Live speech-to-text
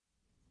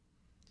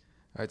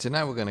All right,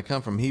 tonight we're going to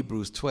come from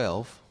Hebrews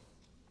 12.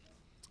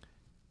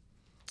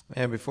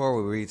 And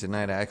before we read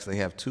tonight, I actually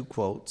have two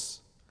quotes.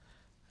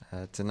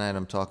 Tonight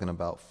I'm talking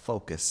about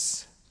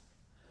focus.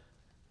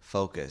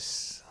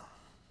 Focus.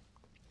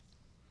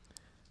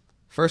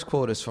 First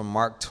quote is from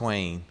Mark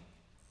Twain.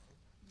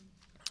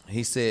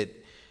 He said,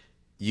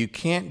 "You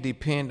can't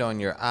depend on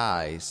your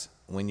eyes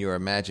when your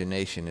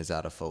imagination is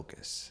out of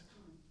focus."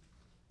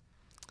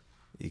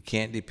 You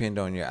can't depend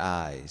on your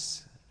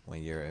eyes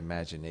when your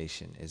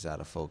imagination is out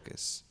of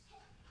focus.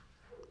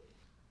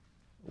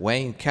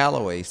 Wayne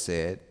Calloway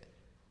said,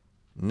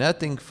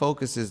 "Nothing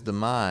focuses the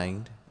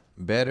mind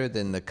better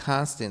than the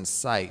constant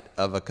sight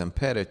of a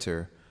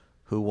competitor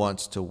who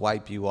wants to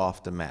wipe you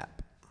off the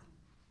map."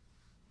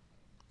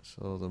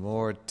 So the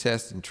more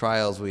tests and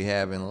trials we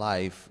have in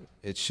life,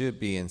 it should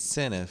be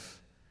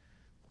incentive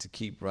to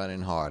keep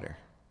running harder.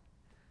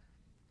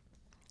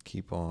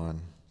 Keep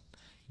on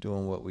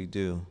doing what we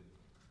do.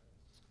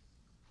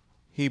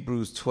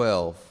 Hebrews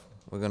 12,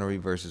 we're going to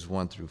read verses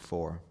 1 through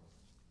 4.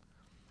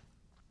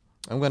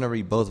 I'm going to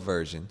read both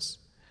versions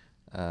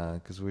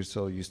because we're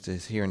so used to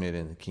hearing it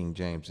in the King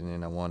James, and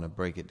then I want to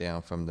break it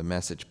down from the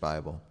Message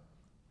Bible.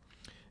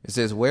 It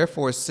says,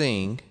 "Wherefore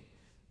seeing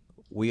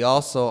we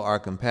also are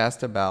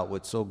compassed about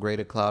with so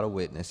great a cloud of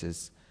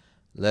witnesses,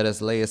 let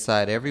us lay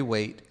aside every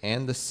weight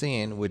and the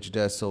sin which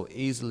does so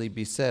easily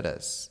beset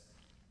us,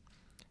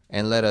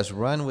 and let us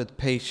run with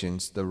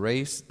patience the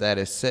race that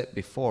is set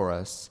before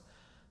us,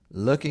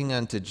 looking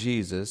unto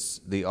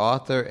Jesus, the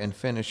author and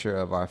finisher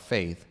of our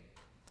faith,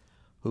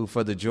 who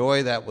for the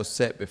joy that was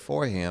set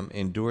before him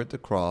endured the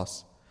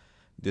cross,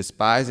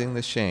 despising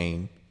the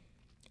shame,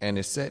 and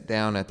is set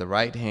down at the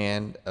right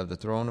hand of the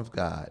throne of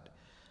God.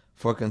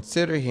 For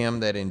consider him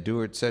that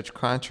endured such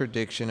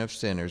contradiction of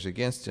sinners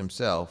against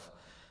himself,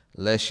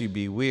 lest ye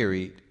be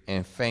wearied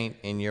and faint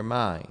in your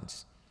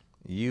minds.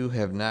 You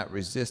have not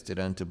resisted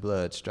unto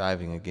blood,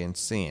 striving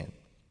against sin."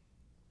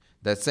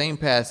 That same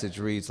passage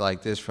reads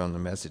like this from the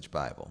Message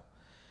Bible.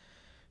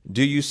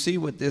 "Do you see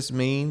what this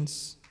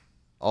means?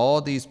 All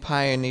these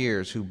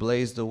pioneers who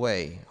blazed the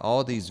way,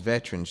 all these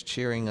veterans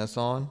cheering us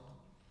on?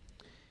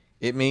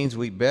 It means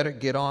we better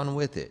get on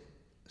with it.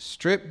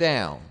 Strip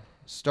down,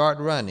 start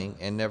running,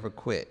 and never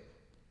quit.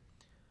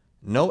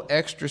 No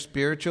extra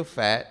spiritual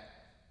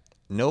fat,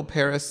 no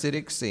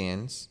parasitic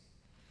sins.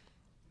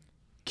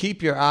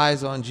 Keep your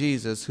eyes on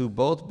Jesus, who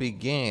both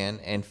began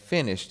and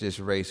finished this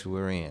race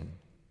we're in.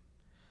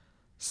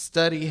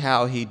 Study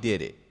how he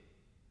did it."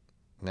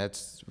 And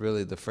that's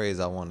really the phrase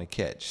I want to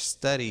catch.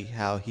 Study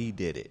how he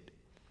did it.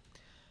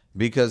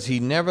 "Because he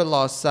never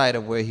lost sight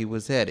of where he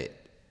was headed.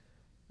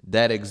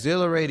 That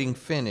exhilarating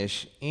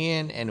finish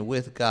in and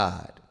with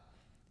God.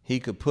 He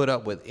could put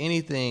up with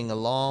anything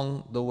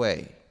along the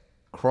way.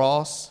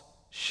 Cross,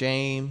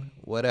 shame,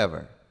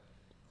 whatever.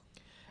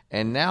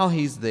 And now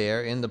he's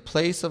there in the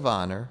place of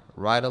honor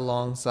right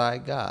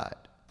alongside God.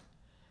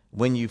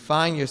 When you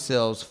find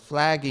yourselves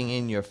flagging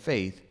in your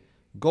faith,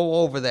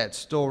 go over that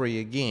story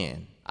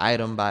again,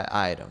 item by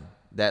item,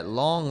 that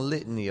long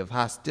litany of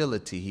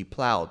hostility he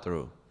plowed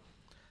through.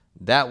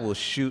 That will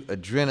shoot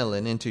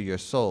adrenaline into your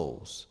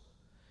souls.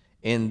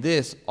 In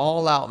this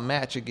all-out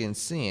match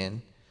against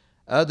sin,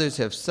 others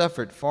have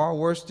suffered far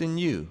worse than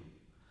you,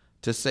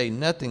 to say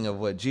nothing of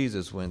what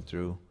Jesus went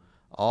through,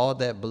 all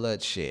that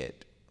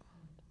bloodshed.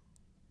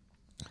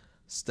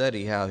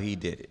 Study how he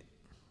did it."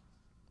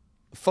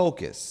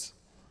 Focus.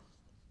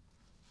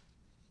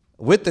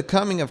 With the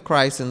coming of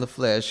Christ in the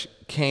flesh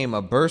came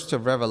a burst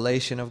of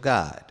revelation of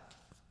God.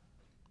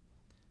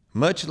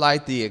 Much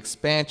like the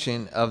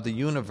expansion of the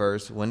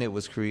universe when it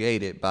was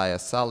created by a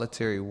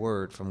solitary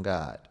word from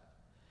God.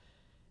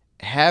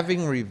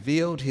 Having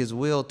revealed his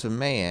will to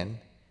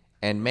man,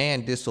 and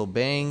man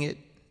disobeying it,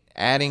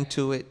 adding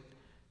to it,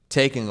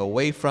 taking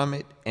away from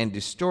it, and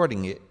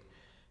distorting it,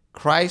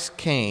 Christ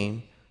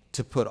came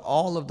to put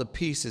all of the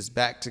pieces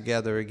back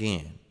together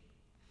again.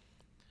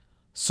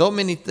 So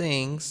many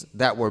things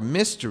that were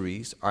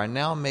mysteries are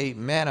now made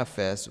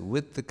manifest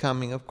with the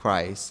coming of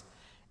Christ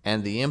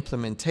and the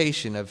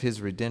implementation of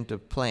his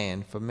redemptive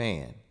plan for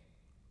man.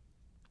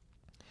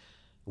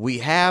 We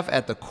have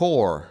at the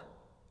core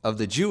of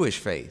the Jewish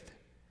faith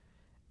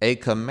a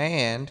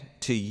command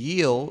to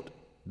yield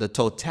the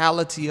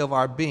totality of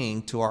our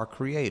being to our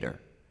Creator.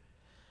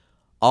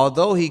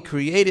 Although he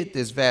created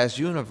this vast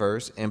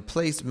universe and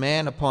placed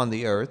man upon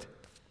the earth,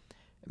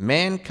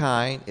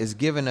 mankind is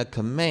given a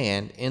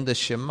command in the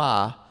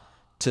Shema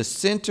to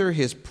center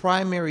his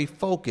primary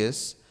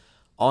focus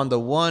on the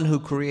one who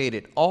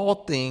created all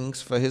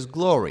things for his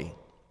glory.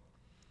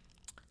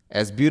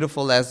 As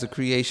beautiful as the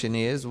creation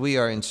is, we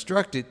are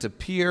instructed to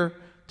peer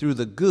through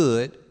the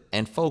good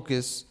and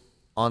focus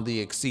on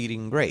the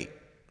exceeding great.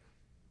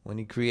 When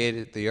he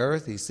created the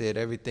earth, he said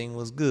everything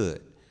was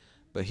good.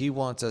 But he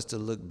wants us to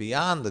look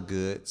beyond the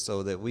good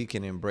so that we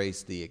can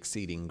embrace the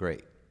exceeding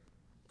great,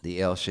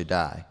 the El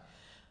Shaddai.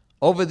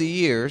 Over the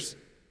years,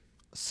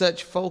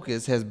 such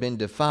focus has been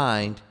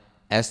defined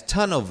as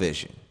tunnel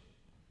vision,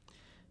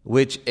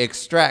 which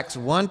extracts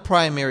one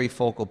primary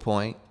focal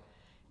point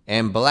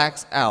and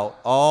blacks out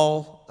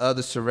all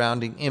other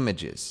surrounding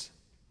images.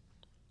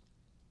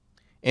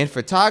 In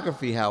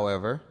photography,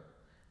 however,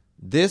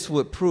 this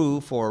would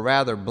prove for a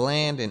rather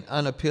bland and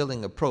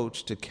unappealing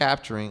approach to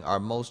capturing our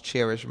most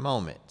cherished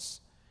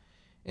moments.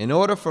 In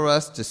order for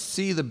us to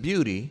see the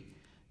beauty,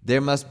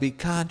 there must be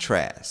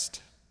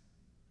contrast.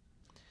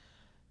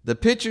 The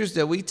pictures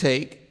that we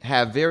take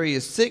have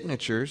various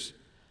signatures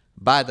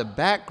by the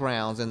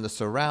backgrounds and the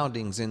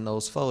surroundings in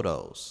those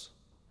photos.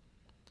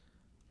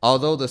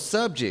 Although the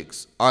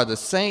subjects are the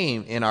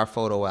same in our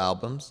photo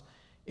albums,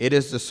 it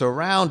is the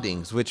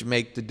surroundings which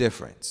make the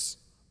difference.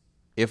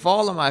 If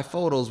all of my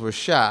photos were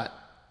shot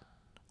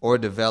or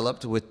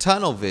developed with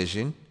tunnel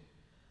vision,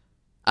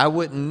 I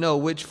wouldn't know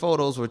which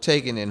photos were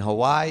taken in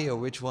Hawaii or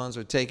which ones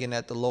were taken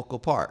at the local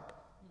park.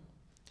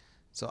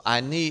 So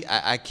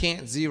I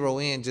can't zero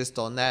in just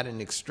on that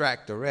and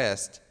extract the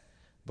rest,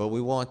 but we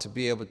want to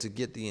be able to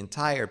get the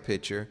entire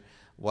picture.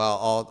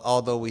 While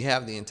although we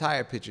have the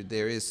entire picture,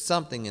 there is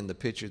something in the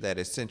picture that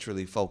is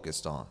centrally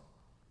focused on.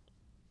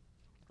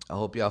 I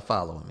hope y'all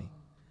follow me.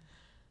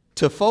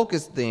 To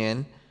focus,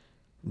 then,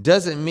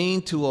 doesn't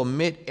mean to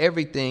omit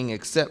everything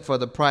except for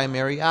the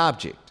primary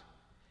object.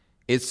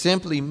 It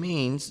simply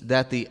means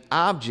that the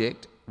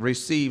object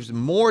receives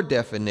more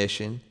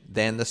definition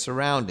than the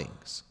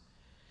surroundings.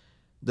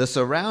 The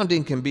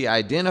surrounding can be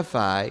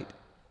identified,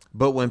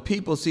 but when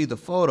people see the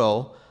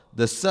photo,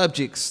 the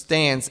subject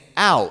stands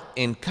out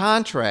in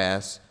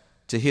contrast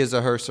to his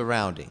or her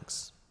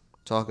surroundings.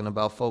 Talking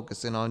about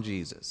focusing on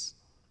Jesus.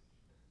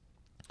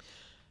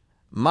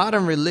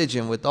 Modern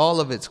religion, with all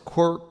of its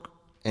quirk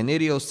and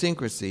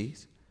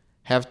idiosyncrasies,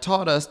 have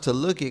taught us to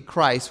look at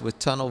Christ with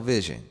tunnel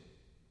vision.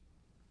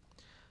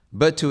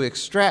 But to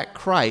extract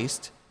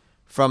Christ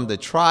from the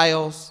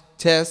trials,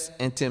 tests,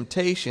 and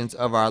temptations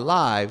of our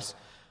lives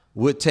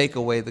would take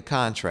away the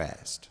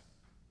contrast.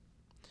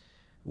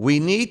 We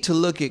need to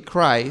look at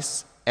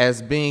Christ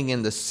as being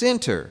in the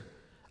center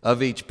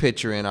of each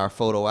picture in our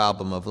photo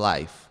album of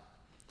life.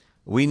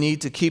 We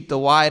need to keep the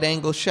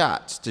wide-angle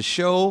shots to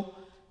show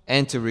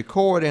and to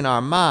record in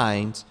our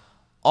minds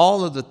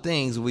all of the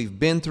things we've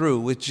been through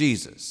with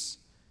Jesus,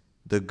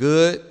 the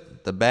good,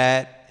 the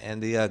bad,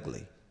 and the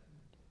ugly.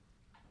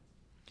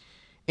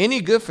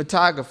 Any good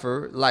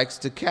photographer likes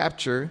to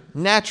capture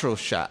natural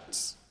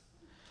shots.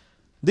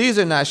 These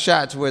are not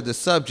shots where the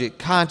subject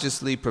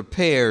consciously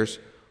prepares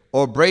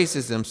or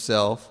braces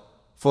himself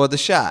for the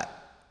shot.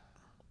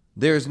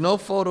 There is no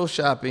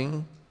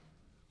photoshopping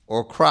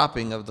or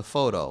cropping of the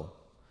photo.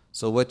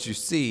 So what you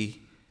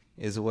see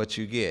is what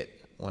you get.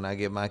 When I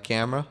get my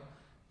camera,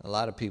 a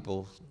lot of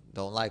people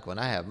don't like when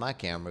I have my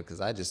camera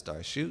because I just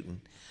start shooting.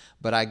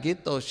 But I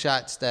get those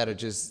shots that are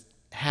just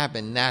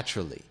happen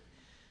naturally.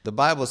 The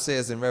Bible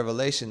says in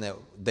Revelation that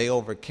they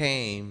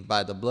overcame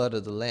by the blood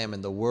of the Lamb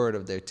and the word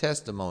of their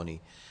testimony.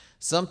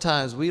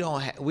 Sometimes we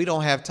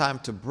don't have time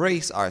to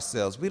brace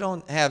ourselves. We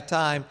don't have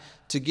time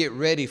to get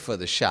ready for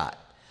the shot.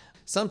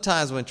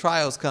 Sometimes when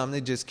trials come,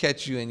 they just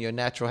catch you in your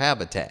natural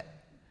habitat.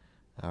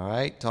 All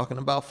right, talking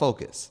about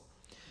focus.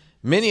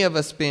 Many of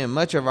us spend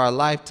much of our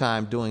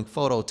lifetime doing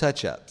photo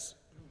touch-ups.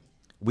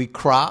 We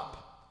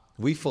crop,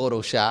 we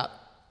Photoshop,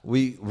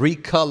 we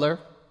recolor,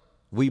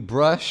 we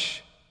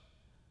brush,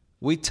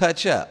 we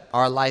touch up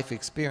our life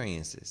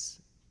experiences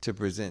to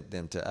present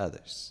them to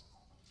others.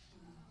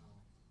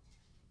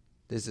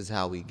 This is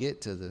how we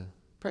get to the,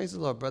 praise the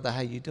Lord, brother,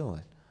 how you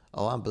doing?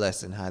 Oh, I'm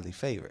blessed and highly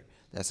favored.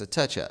 That's a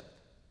touch-up.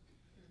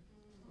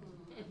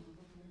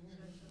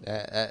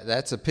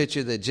 That's a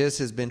picture that just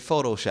has been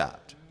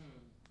Photoshopped.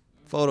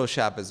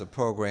 Photoshop is a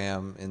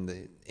program in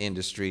the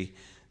industry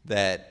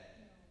that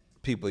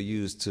people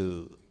use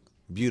to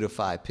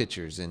beautify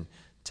pictures and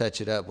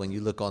touch it up when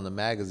you look on the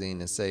magazine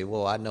and say,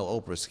 well, I know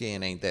Oprah's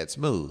skin ain't that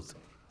smooth.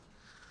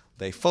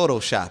 They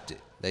Photoshopped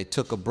it. They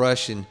took a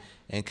brush and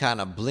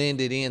kind of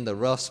blended in the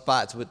rough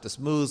spots with the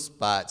smooth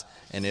spots,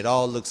 and it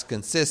all looks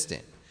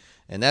consistent.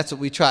 And that's what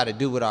we try to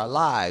do with our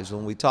lives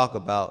when we talk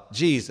about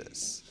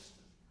Jesus.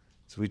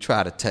 So we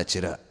try to touch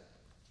it up.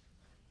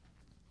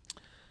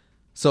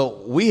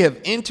 So we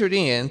have entered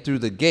in through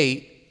the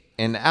gate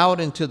and out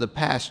into the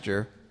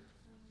pasture.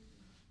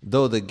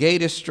 Though the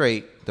gate is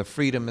straight, the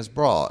freedom is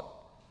broad.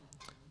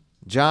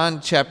 John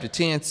chapter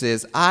 10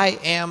 says, I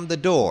am the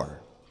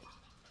door.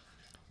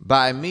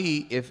 By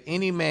me, if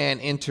any man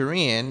enter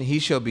in, he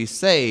shall be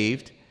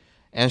saved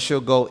and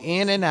shall go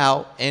in and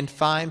out and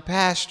find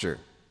pasture.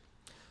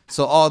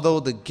 So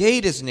although the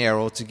gate is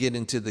narrow to get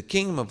into the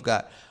kingdom of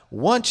God,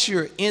 once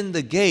you're in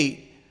the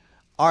gate,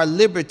 our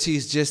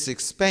liberties just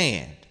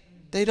expand.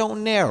 They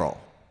don't narrow.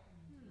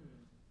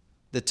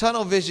 The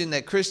tunnel vision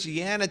that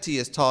Christianity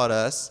has taught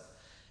us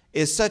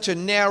is such a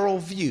narrow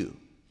view.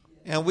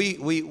 And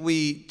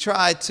we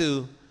try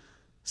to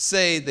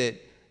say that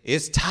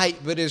it's tight,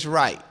 but it's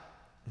right.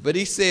 But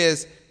he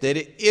says that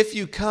if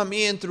you come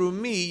in through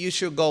me, you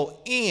shall go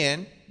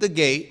in the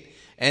gate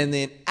and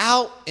then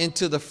out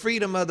into the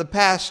freedom of the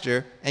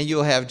pasture, and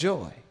you'll have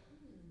joy.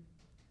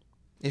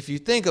 If you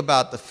think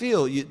about the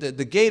field,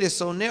 the gate is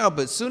so narrow,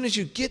 but as soon as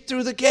you get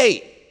through the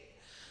gate,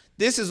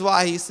 This is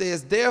why he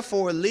says,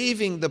 therefore,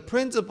 leaving the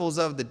principles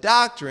of the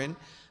doctrine,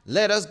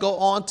 let us go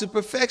on to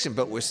perfection.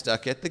 But we're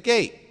stuck at the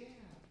gate.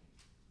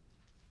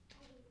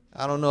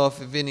 I don't know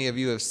if any of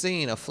you have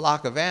seen a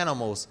flock of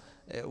animals,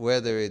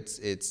 whether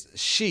it's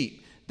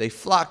sheep. They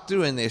flock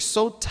through and they're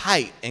so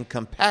tight and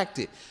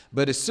compacted.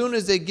 But as soon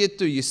as they get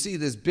through, you see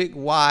this big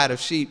wide of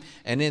sheep,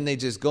 and then they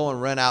just go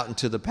and run out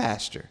into the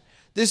pasture.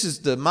 This is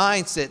the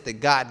mindset that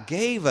God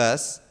gave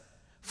us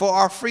for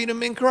our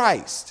freedom in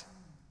Christ.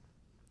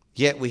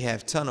 Yet we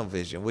have tunnel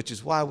vision, which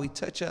is why we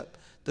touch up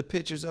the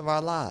pictures of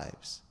our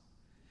lives.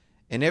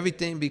 And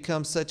everything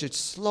becomes such a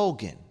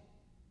slogan.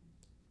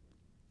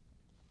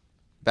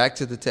 Back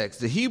to the text.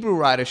 The Hebrew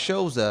writer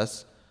shows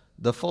us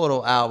the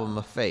photo album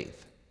of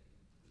faith.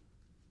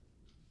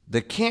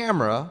 The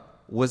camera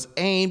was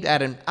aimed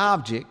at an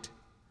object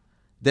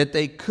that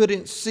they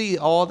couldn't see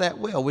all that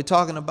well. We're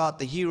talking about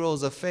the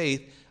heroes of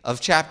faith of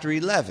chapter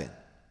 11.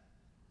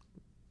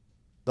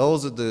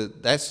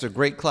 That's the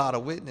great cloud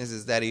of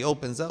witnesses that he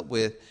opens up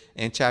with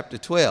in chapter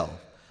 12.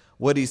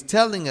 What he's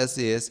telling us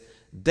is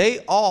they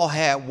all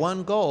had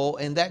one goal,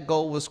 and that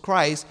goal was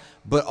Christ,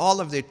 but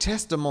all of their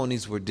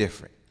testimonies were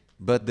different,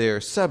 but their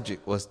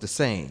subject was the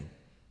same.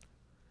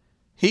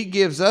 He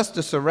gives us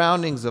the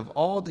surroundings of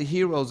all the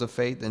heroes of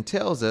faith and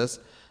tells us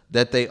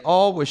that they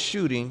all were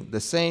shooting the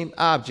same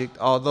object,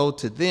 although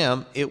to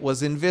them it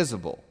was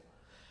invisible.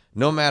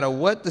 No matter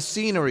what the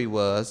scenery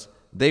was,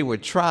 they were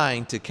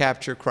trying to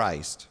capture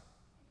Christ.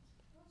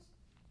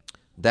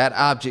 That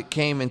object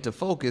came into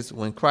focus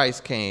when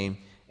Christ came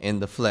in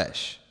the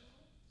flesh.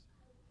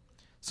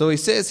 So he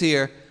says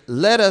here,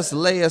 let us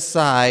lay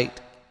aside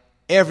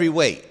every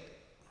weight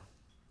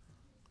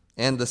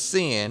and the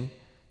sin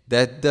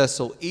that does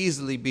so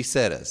easily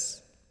beset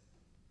us.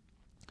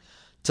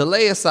 To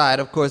lay aside,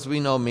 of course,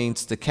 we know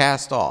means to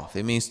cast off.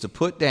 It means to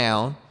put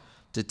down,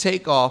 to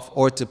take off,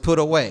 or to put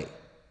away.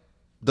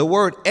 The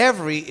word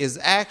every is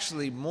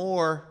actually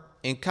more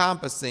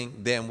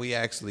encompassing than we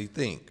actually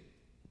think.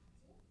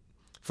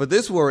 For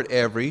this word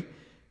every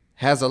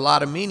has a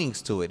lot of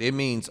meanings to it. It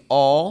means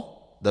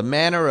all, the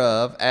manner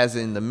of, as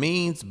in the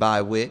means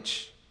by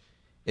which.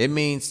 It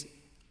means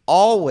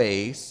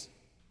always.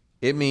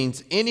 It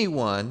means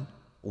anyone,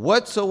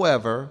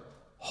 whatsoever,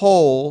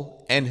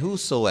 whole, and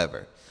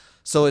whosoever.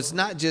 So it's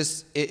not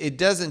just, it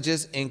doesn't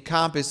just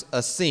encompass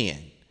a sin,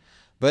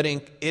 but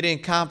it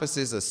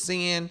encompasses a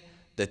sin,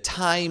 the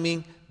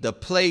timing, the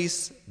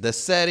place, the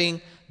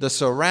setting, the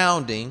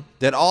surrounding,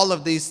 that all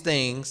of these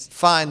things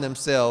find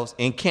themselves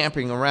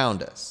encamping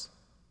around us.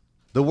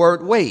 The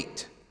word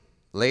weight,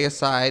 lay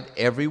aside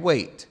every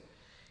weight.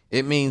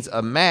 It means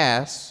a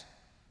mass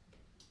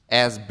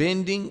as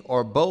bending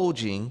or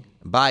bulging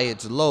by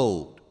its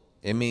load.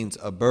 It means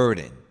a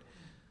burden.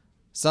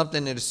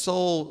 Something that is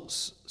so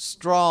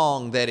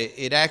strong that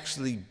it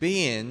actually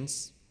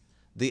bends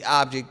the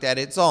object that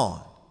it's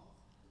on.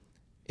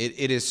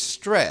 It is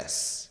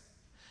stress.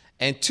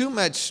 And too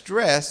much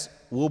stress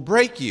will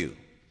break you.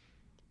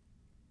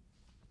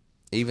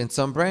 Even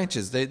some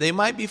branches, they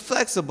might be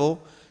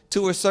flexible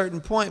to a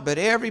certain point, but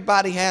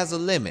everybody has a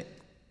limit.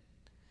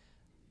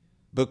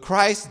 But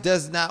Christ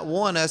does not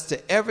want us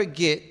to ever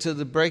get to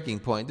the breaking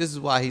point. This is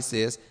why he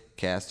says,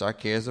 cast our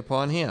cares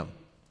upon him.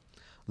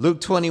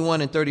 Luke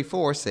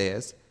 21:34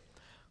 says,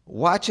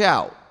 watch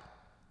out.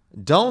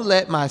 Don't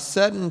let my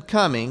sudden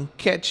coming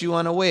catch you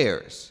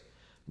unawares.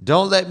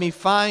 Don't let me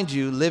find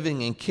you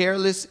living in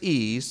careless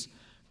ease,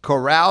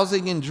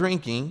 carousing and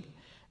drinking,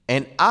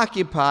 and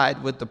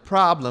occupied with the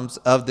problems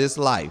of this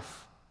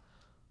life,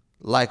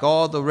 like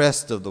all the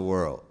rest of the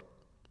world.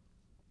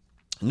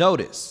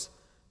 Notice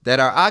that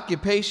our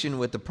occupation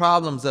with the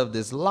problems of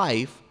this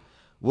life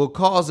will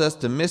cause us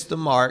to miss the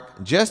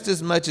mark just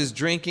as much as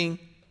drinking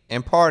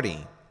and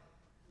partying.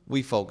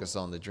 We focus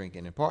on the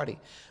drinking and partying,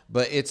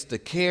 but it's the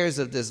cares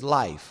of this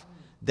life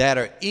that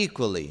are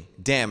equally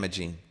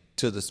damaging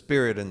to the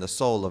spirit and the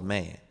soul of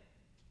man.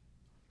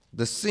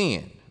 The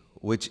sin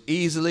which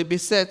easily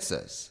besets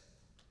us.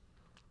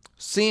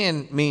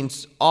 Sin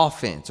means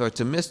offense, or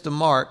to miss the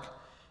mark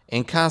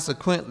and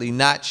consequently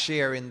not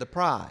share in the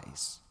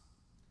prize.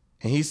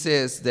 And he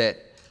says that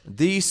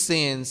these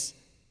sins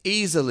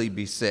easily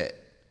beset.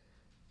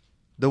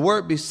 The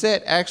word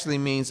beset actually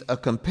means a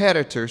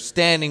competitor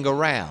standing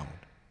around,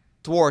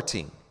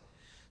 thwarting.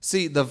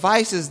 See, the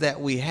vices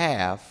that we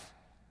have,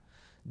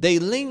 they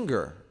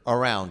linger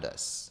around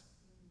us.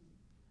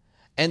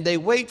 And they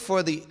wait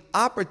for the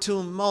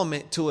opportune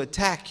moment to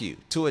attack you,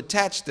 to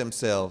attach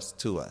themselves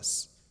to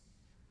us.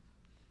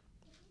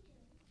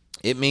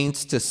 It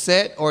means to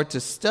set or to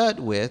stud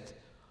with,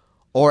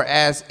 or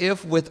as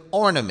if with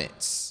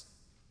ornaments.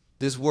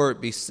 This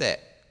word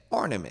beset,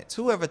 ornaments.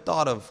 Who ever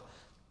thought of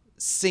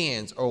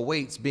sins or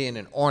weights being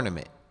an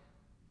ornament?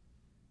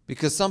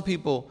 Because some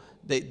people,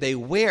 they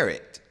wear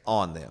it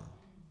on them.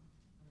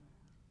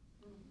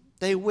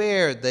 They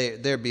wear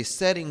their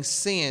besetting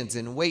sins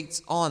and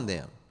weights on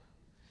them.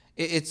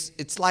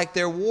 It's like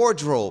their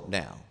wardrobe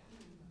now.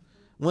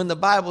 When the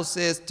Bible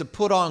says to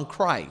put on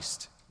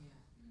Christ,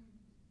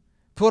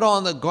 put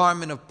on the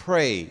garment of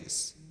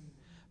praise,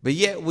 But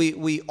yet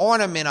we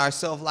ornament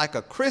ourselves like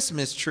a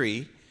Christmas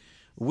tree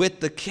with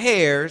the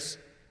cares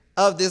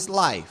of this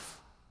life.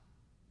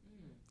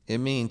 It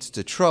means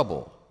to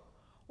trouble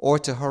or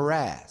to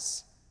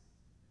harass.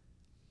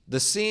 The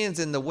sins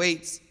and the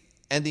weights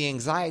and the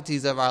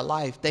anxieties of our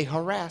life, they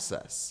harass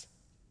us.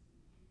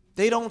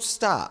 They don't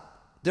stop.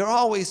 They're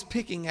always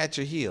picking at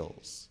your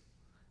heels.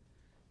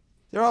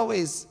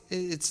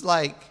 It's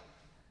like,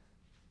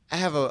 I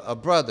have a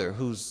brother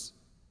who's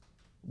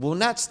will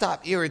not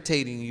stop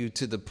irritating you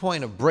to the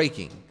point of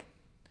breaking.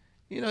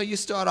 You know, you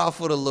start off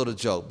with a little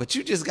joke, but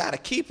you just got to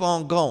keep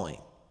on going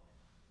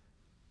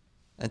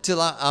until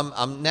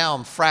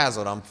I'm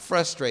frazzled, I'm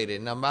frustrated,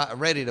 and I'm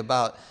ready to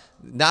about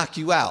knock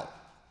you out.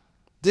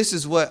 This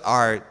is what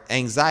our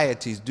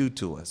anxieties do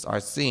to us, our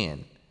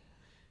sin.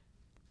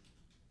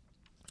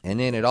 And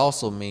then it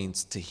also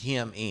means to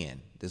hem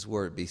in, this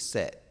word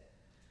beset.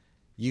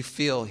 You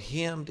feel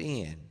hemmed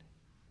in.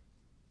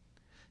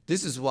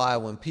 This is why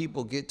when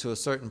people get to a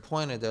certain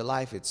point in their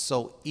life, it's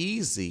so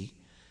easy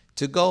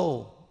to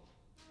go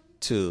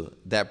to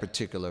that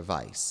particular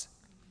vice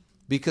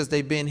because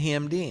they've been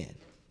hemmed in.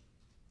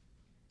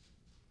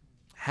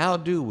 How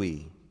do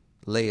we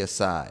lay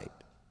aside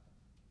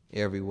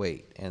every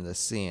weight and the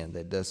sin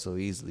that does so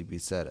easily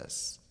beset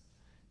us?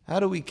 How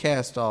do we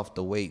cast off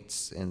the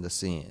weights and the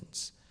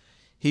sins?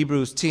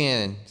 Hebrews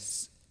 10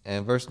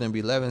 and verse number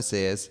 11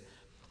 says,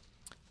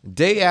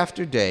 day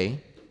after day,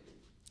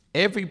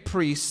 every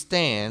priest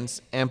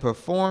stands and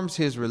performs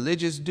his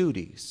religious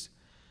duties.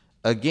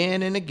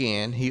 Again and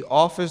again, he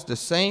offers the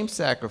same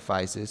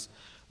sacrifices,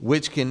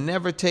 which can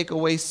never take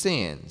away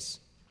sins.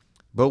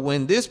 But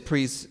when this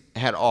priest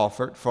had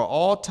offered for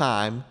all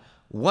time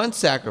one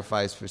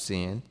sacrifice for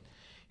sin,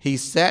 he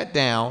sat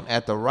down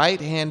at the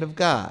right hand of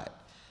God.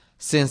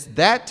 Since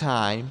that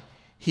time,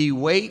 he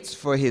waits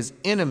for his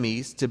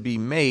enemies to be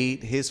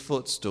made his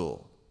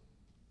footstool.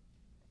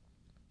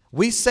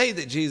 We say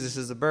that Jesus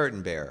is a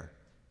burden bearer,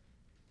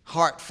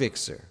 heart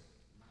fixer,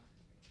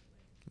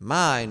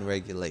 mind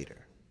regulator.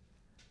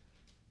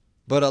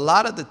 But a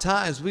lot of the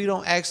times we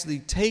don't actually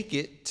take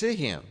it to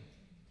him.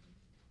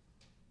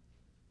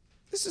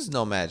 This is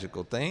no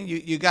magical thing.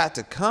 You got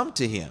to come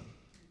to him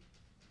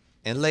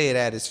and lay it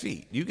at his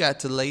feet. You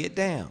got to lay it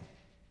down.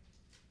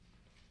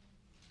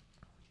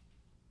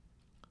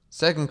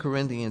 2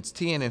 Corinthians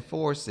 10 and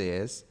 4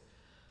 says,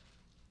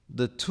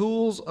 the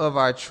tools of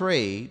our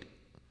trade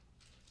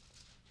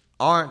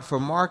aren't for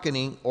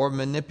marketing or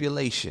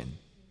manipulation.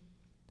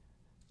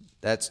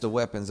 That's the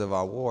weapons of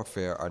our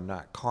warfare are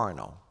not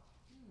carnal.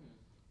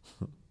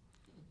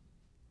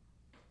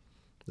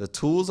 The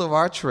tools of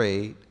our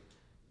trade,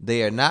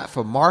 they are not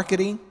for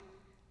marketing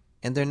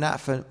and they're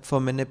not for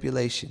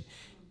manipulation.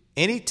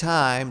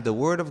 Anytime the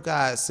word of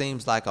God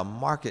seems like a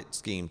market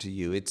scheme to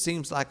you, it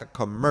seems like a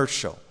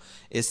commercial,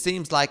 it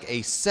seems like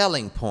a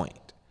selling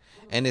point,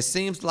 and it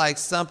seems like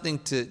something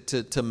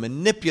to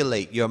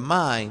manipulate your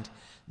mind,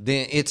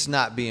 then it's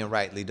not being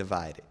rightly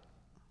divided.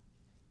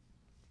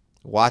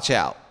 Watch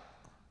out.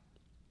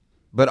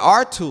 But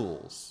our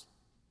tools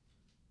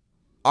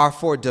are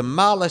for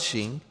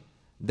demolishing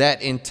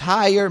that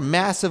entire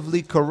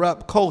massively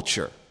corrupt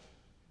culture.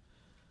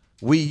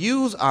 We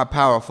use our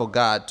powerful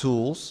God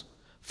tools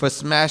for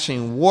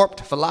smashing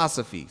warped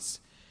philosophies,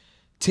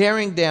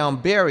 tearing down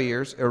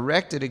barriers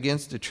erected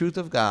against the truth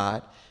of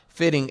God,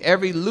 fitting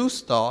every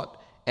loose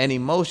thought and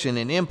emotion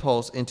and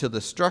impulse into the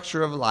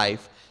structure of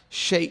life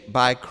shaped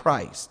by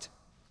Christ.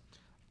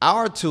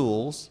 Our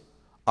tools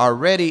are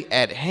ready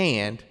at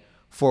hand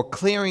for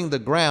clearing the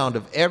ground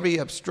of every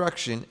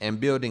obstruction and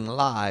building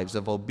lives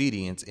of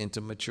obedience into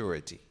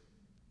maturity.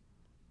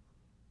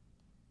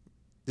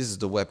 This is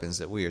the weapons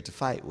that we are to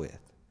fight with.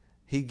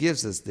 He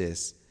gives us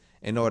this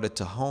in order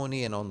to hone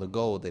in on the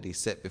goal that he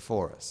set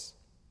before us.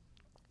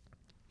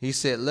 He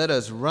said, let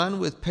us run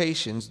with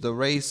patience the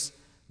race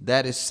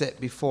that is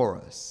set before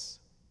us.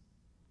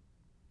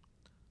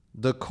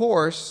 The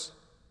course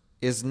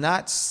is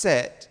not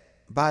set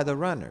by the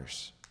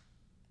runners.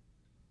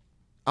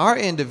 Our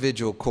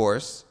individual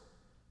course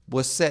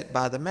was set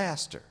by the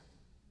master.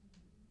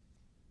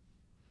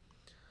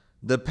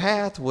 The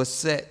path was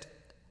set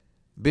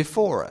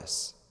before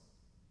us,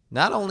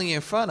 not only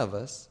in front of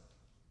us,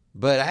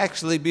 but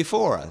actually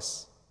before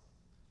us,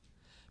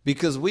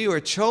 because we were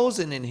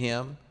chosen in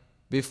him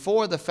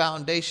before the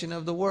foundation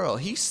of the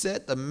world. He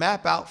set the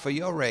map out for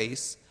your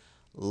race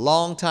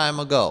long time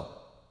ago.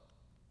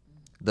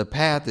 The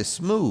path is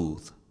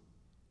smooth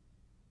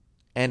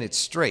and it's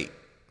straight.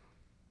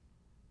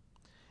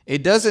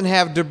 It doesn't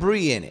have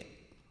debris in it.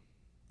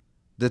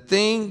 The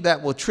thing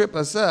that will trip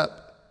us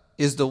up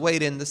is the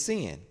weight and the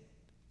sin.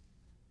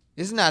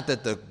 It's not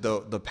that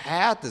the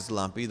path is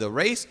lumpy.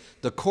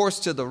 The course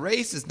to the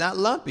race is not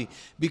lumpy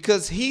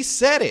because he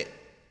said it.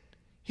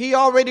 He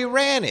already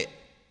ran it.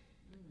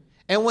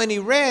 And when he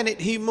ran it,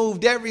 he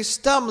moved every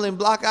stumbling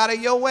block out of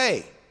your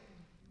way.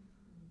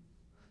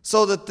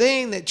 So the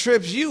thing that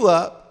trips you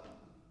up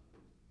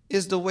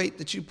is the weight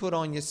that you put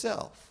on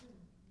yourself.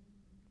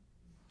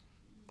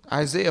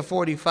 Isaiah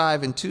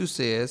 45 and 2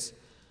 says,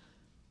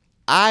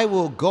 I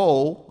will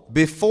go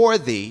before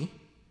thee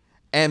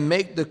and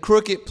make the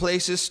crooked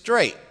places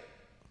straight.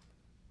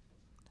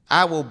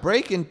 I will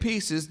break in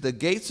pieces the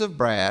gates of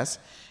brass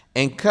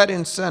and cut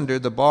in sunder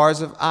the bars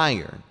of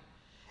iron.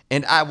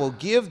 And I will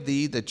give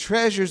thee the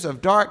treasures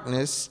of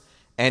darkness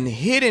and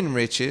hidden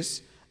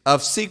riches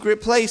of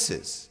secret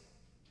places,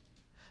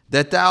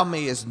 that thou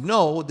mayest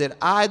know that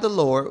I, the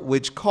Lord,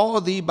 which call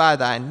thee by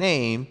thy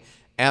name,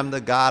 am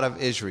the God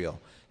of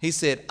Israel. He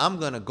said, I'm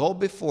going to go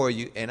before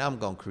you and I'm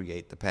going to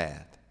create the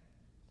path.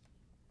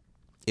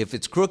 If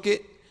it's crooked,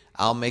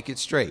 I'll make it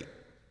straight.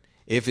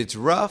 If it's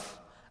rough,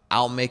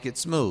 I'll make it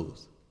smooth.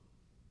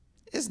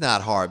 It's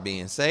not hard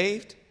being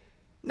saved.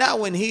 Not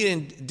when he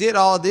did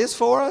all this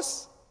for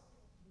us.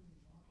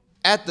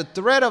 At the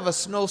threat of a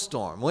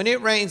snowstorm, when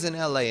it rains in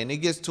LA and it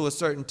gets to a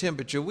certain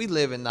temperature, we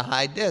live in the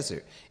high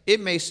desert. It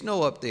may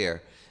snow up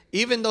there.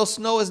 Even though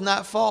snow is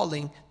not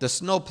falling, the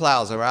snow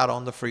plows are out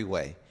on the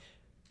freeway.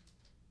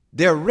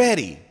 They're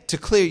ready to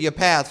clear your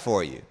path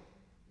for you.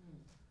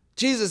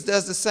 Jesus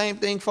does the same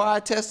thing for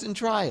our tests and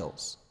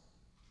trials.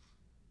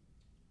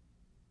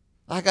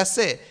 Like I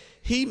said,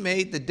 he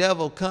made the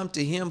devil come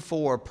to him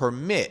for a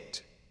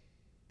permit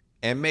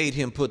and made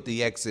him put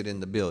the exit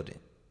in the building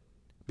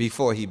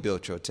before he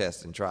built your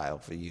test and trial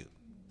for you.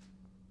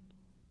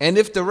 And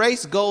if the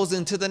race goes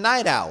into the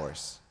night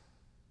hours,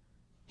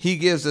 he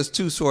gives us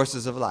two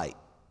sources of light.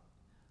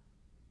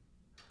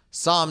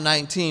 Psalm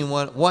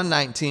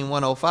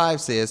 119:105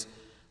 says,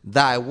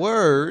 thy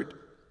word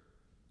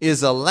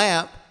is a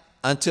lamp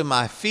unto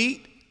my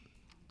feet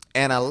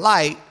and a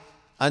light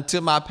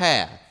unto my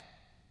path.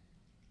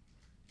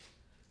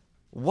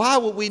 Why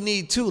would we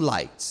need two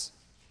lights?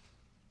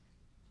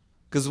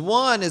 Because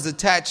one is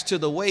attached to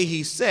the way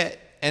he set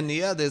and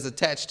the other is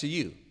attached to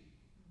you.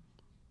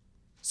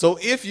 So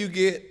if you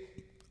get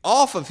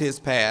off of his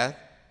path,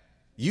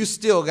 you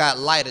still got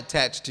light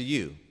attached to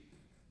you.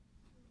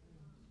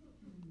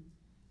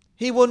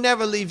 He will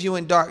never leave you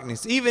in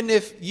darkness, even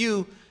if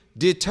you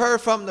deter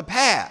from the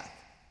path.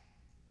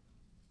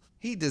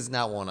 He does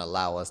not want to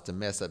allow us to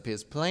mess up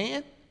his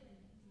plan.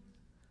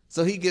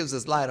 So he gives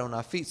us light on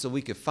our feet so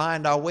we can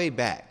find our way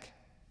back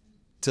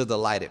to the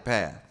lighted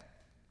path.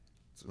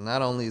 So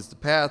not only is the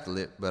path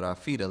lit, but our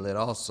feet are lit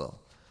also.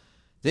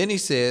 Then he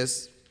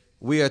says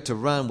we are to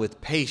run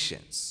with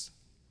patience.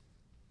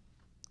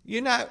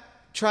 You're not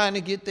trying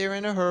to get there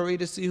in a hurry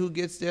to see who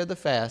gets there the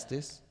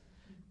fastest,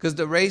 because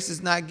the race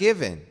is not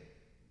given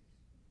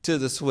to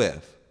the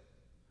swift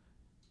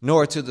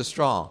nor to the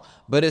strong,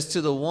 but it's to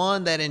the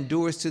one that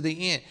endures to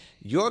the end.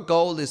 Your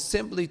goal is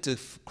simply to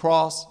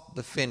cross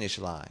the finish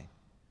line.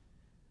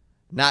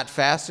 Not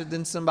faster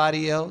than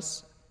somebody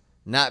else,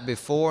 not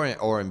before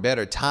or in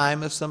better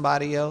time of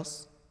somebody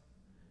else.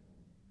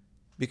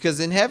 Because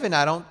in heaven,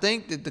 I don't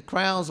think that the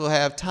crowns will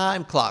have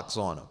time clocks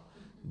on them.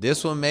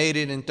 This one made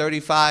it in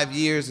 35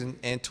 years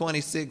and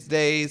 26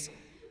 days,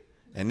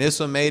 and this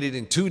one made it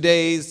in 2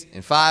 days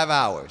and 5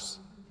 hours.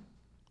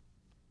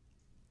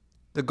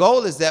 The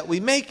goal is that we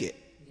make it.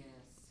 Yes.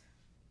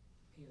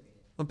 Period.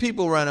 When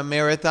people run a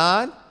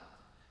marathon,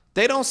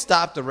 they don't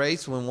stop the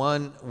race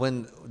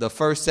when the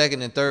first,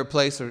 second, and third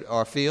place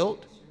are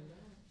filled.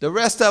 The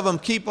rest of them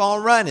keep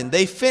on running.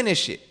 They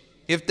finish it.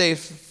 If they're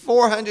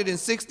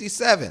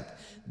 467th,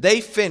 they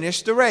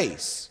finish the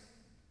race.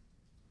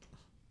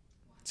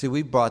 See,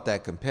 we brought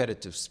that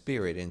competitive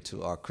spirit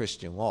into our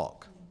Christian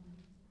walk.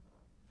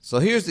 So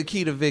here's the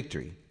key to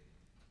victory.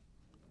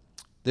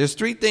 There's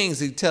three things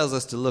he tells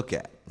us to look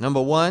at.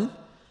 Number one,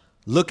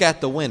 look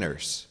at the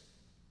winners.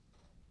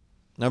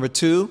 Number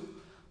two,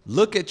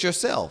 look at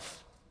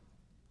yourself.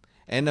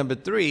 And number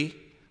three,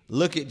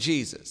 look at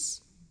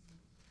Jesus.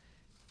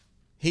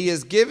 He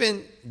has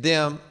given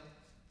them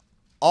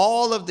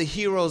all of the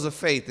heroes of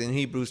faith in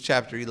Hebrews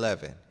chapter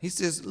 11. He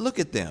says, look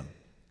at them.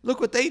 Look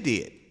what they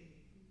did.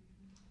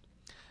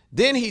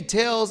 Then he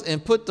tells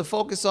and put the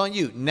focus on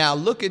you. Now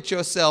look at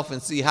yourself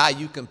and see how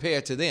you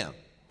compare to them.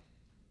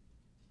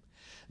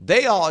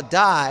 They all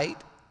died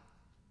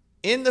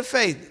in the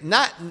faith,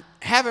 not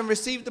having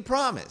received the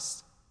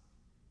promise,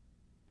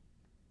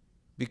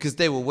 because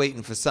they were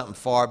waiting for something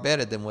far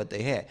better than what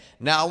they had.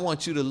 Now I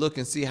want you to look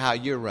and see how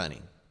you're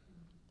running,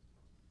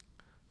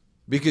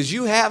 because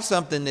you have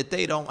something that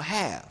they don't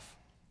have.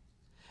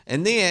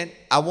 And then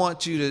I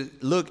want you to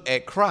look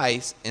at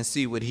Christ and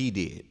see what he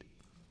did.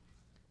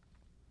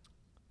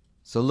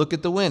 So look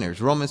at the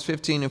winners. Romans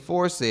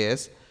 15:4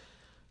 says,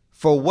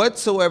 for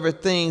whatsoever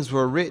things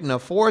were written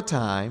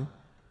aforetime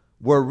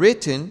were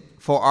written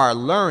for our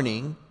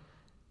learning,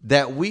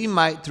 that we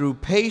might through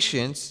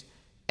patience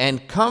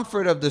and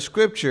comfort of the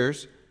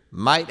scriptures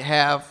might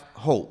have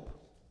hope.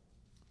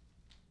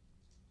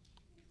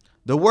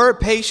 The word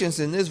patience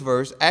in this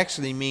verse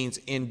actually means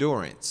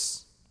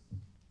endurance.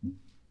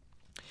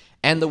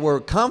 And the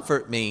word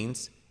comfort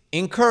means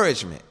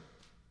encouragement.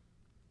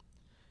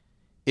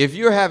 If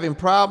you're having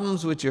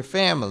problems with your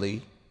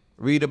family,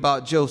 read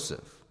about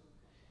Joseph.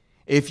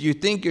 If you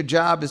think your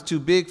job is too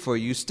big for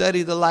you,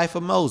 study the life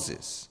of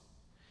Moses.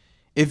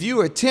 If you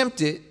are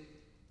tempted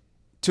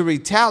to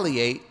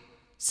retaliate,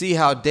 See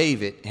how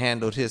David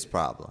handled his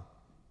problem.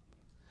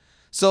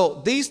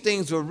 So these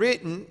things were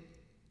written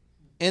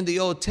in the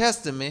Old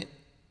Testament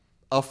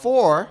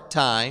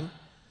aforetime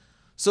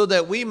so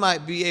that we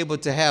might be able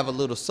to have a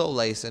little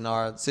solace in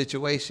our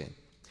situation.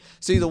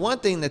 See, the one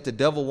thing that the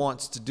devil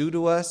wants to do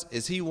to us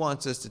is he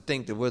wants us to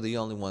think that we're the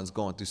only ones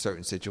going through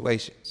certain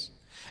situations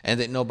and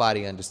that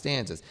nobody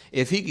understands us.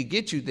 If he could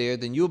get you there,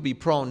 then you'll be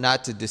prone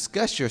not to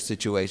discuss your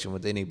situation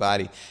with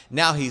anybody.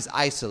 Now he's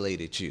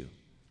isolated you.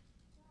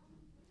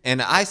 And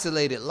an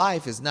isolated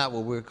life is not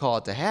what we're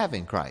called to have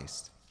in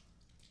Christ.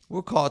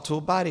 We're called to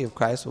a body of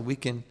Christ where we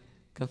can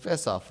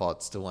confess our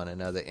faults to one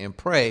another and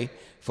pray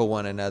for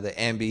one another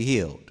and be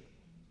healed.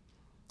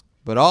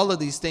 But all of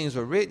these things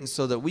were written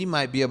so that we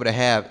might be able to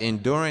have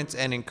endurance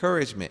and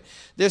encouragement.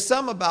 There's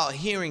some about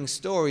hearing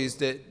stories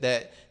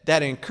that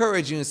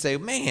encourage you and say,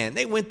 man,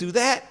 they went through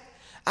that.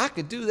 I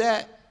could do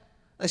that.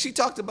 Like she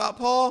talked about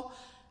Paul.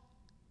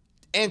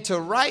 And to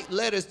write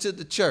letters to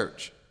the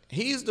church.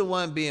 He's the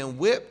one being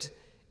whipped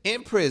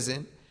in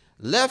prison,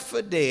 left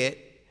for dead,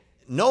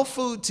 no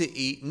food to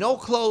eat, no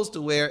clothes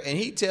to wear, and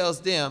he tells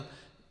them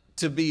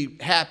to be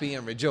happy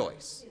and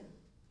rejoice.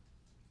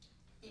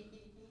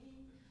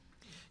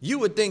 You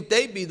would think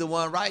they'd be the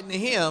one writing to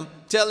him,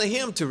 telling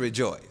him to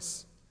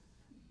rejoice.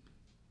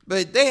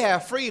 But they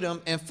have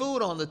freedom and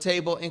food on the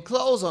table and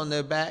clothes on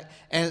their back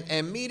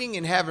and meeting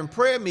and having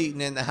prayer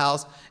meeting in the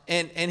house.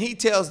 And he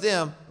tells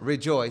them,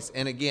 rejoice.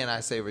 And again, I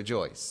say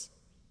rejoice.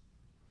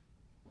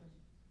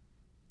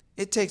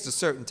 It takes a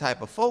certain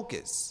type of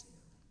focus.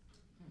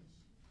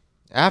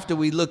 After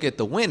we look at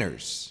the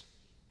winners,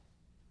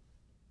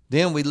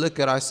 then we look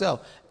at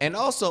ourselves. And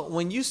also,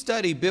 when you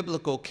study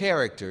biblical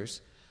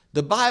characters,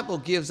 the Bible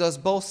gives us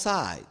both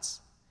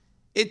sides.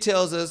 It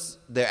tells us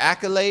their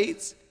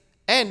accolades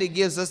and it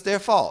gives us their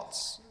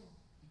faults.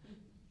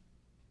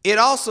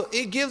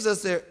 It gives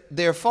us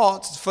their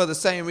faults for the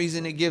same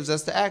reason it gives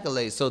us the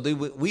accolades, so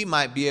that we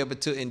might be able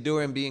to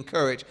endure and be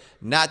encouraged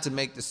not to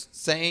make the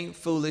same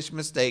foolish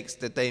mistakes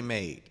that they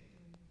made.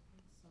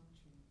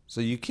 So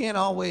you can't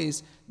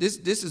always,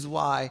 this is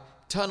why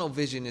tunnel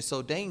vision is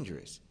so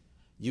dangerous.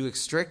 You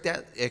extract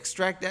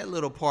that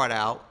little part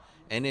out,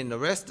 and then the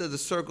rest of the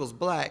circle's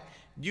black.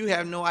 You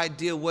have no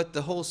idea what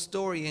the whole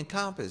story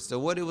encompassed or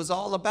what it was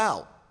all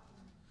about.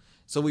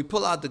 So we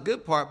pull out the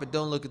good part, but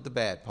don't look at the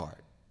bad part.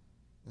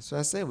 That's what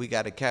I said. We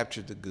got to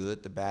capture the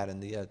good, the bad,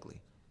 and the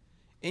ugly.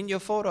 In your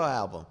photo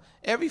album,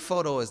 every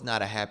photo is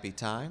not a happy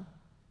time.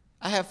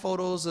 I have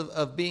photos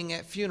of being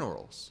at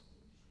funerals.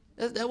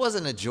 That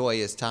wasn't a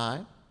joyous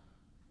time.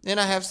 Then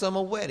I have some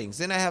of weddings.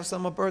 Then I have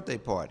some of birthday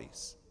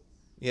parties.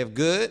 You have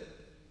good,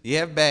 you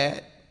have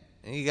bad,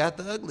 and you got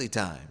the ugly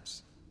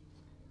times.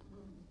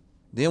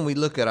 Then we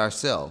look at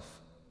ourselves.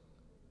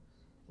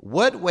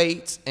 What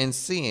weights and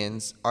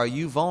sins are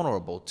you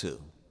vulnerable to?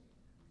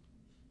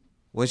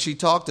 When she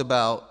talked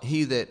about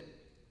he that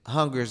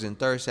hungers and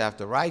thirsts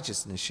after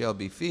righteousness shall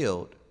be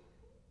filled,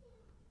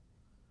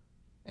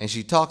 and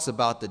she talks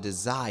about the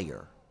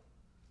desire,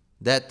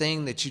 that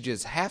thing that you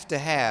just have to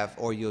have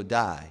or you'll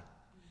die.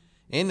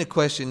 And the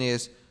question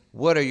is,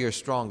 what are your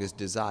strongest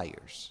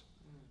desires?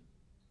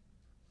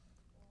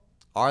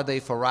 Are they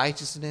for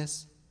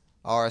righteousness,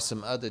 or are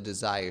some other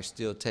desires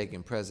still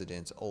taking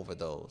precedence over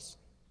those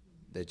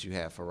that you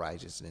have for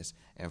righteousness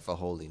and for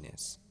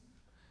holiness?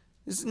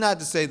 This is not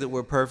to say that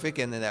we're perfect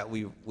and that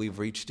we've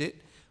reached it.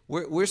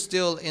 We're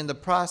still in the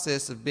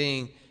process of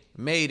being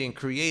made and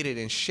created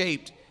and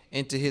shaped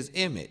into his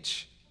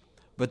image.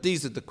 But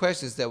these are the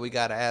questions that we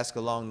got to ask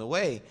along the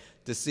way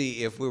to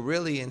see if we're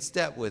really in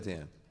step with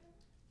him.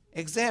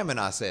 Examine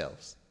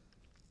ourselves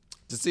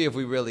to see if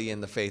we're really in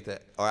the faith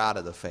or out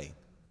of the faith.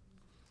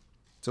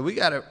 So we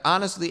got to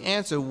honestly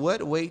answer,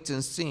 what weights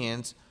and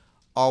sins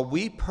are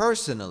we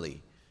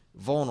personally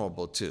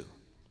vulnerable to?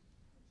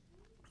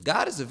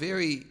 God is a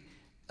very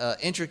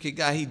intricate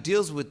guy. He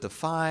deals with the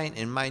fine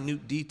and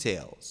minute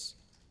details.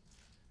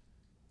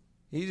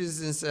 He just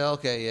didn't say,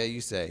 okay, yeah,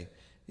 you say.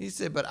 He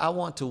said, but I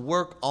want to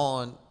work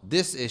on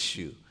this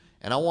issue,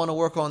 and I want to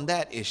work on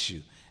that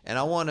issue, and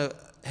I want to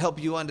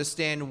help you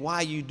understand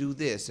why you do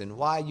this and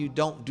why you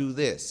don't do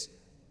this.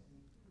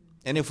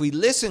 And if we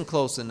listen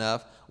close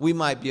enough, we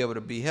might be able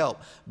to be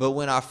helped. But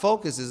when our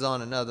focus is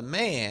on another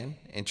man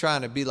and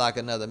trying to be like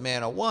another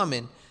man or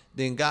woman,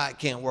 then God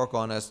can't work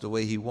on us the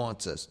way he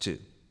wants us to.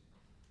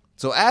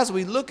 So as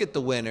we look at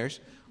the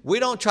winners, we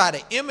don't try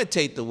to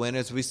imitate the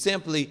winners. We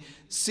simply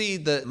see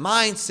the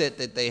mindset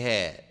that they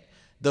had,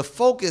 the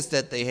focus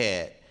that they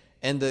had,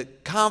 and the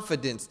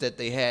confidence that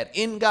they had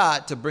in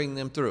God to bring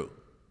them through.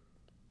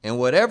 And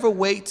whatever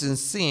weights and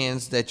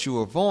sins that you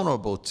are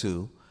vulnerable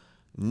to,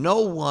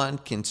 no one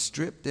can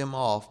strip them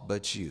off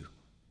but you.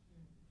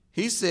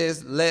 He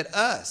says, let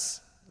us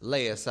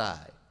lay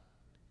aside.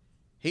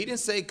 He didn't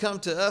say come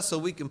to us so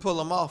we can pull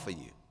them off of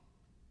you.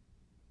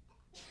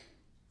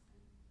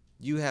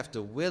 You have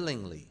to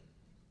willingly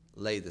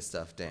lay the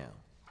stuff down.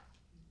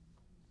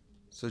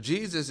 So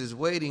Jesus is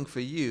waiting for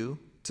you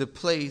to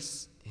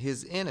place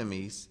his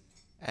enemies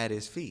at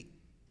his feet.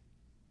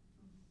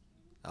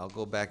 I'll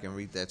go back and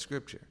read that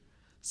scripture.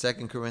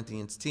 2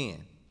 Corinthians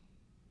 10.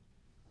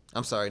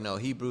 I'm sorry, no,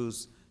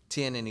 Hebrews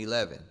 10 and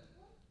 11.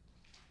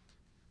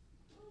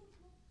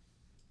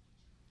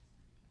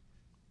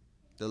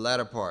 The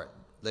latter part,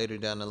 later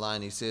down the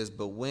line, he says,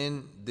 "But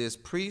when this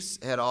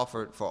priest had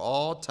offered for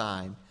all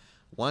time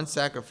one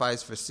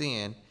sacrifice for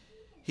sin,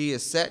 he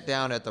is set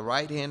down at the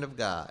right hand of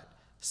God.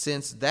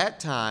 Since that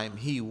time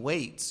he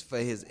waits for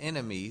his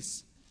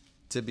enemies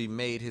to be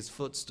made his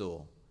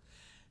footstool."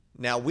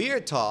 Now we are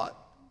taught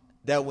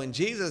that when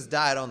Jesus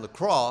died on the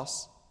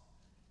cross,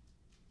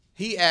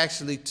 he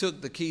actually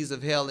took the keys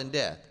of hell and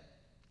death.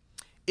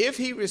 If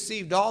he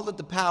received all of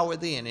the power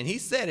then, and he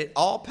said it,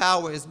 all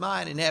power is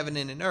mine in heaven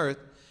and in earth,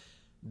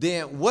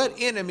 then what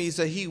enemies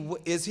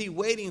is he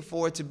waiting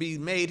for to be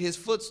made his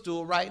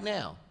footstool right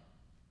now?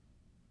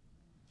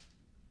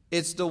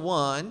 It's the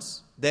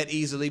ones that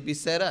easily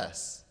beset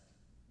us.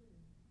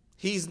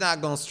 He's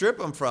not going to strip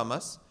them from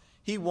us.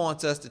 He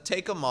wants us to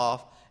take them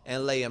off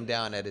and lay them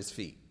down at his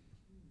feet.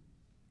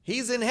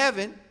 He's in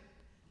heaven,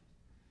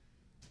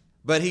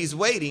 but he's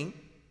waiting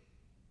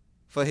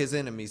for his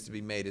enemies to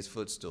be made his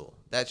footstool.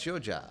 That's your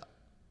job.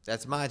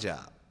 That's my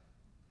job.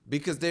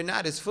 Because they're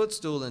not his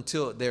footstool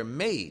until they're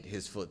made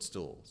his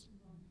footstools.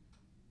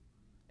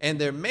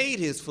 And they're made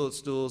his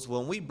footstools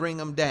when we bring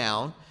them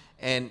down,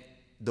 and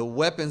the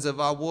weapons of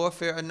our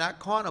warfare are not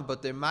carnal,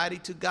 but they're mighty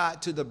to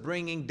God, to the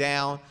bringing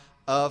down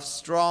of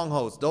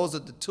strongholds. Those are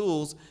the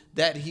tools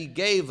that he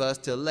gave us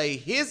to lay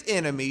his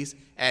enemies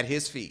at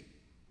his feet.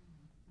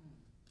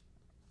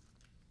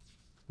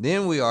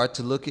 Then we are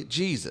to look at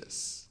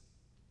Jesus.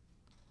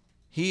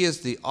 He is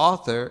the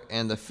author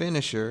and the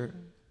finisher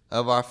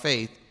of our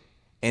faith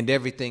and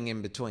everything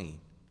in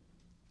between.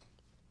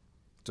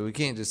 So we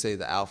can't just say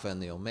the Alpha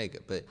and the Omega,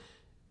 but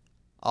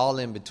all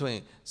in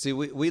between. See,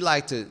 we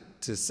like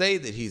to say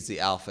that he's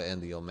the Alpha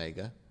and the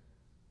Omega,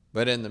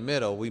 but in the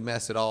middle, we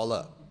mess it all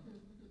up.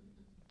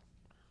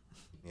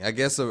 I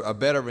guess a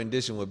better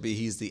rendition would be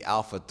he's the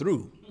Alpha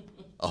through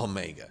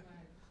Omega.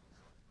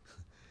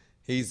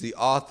 He's the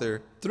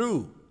author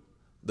through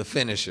the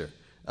finisher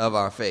of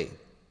our faith.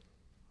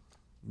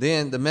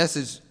 Then the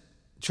Message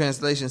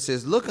translation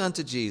says, "Look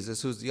unto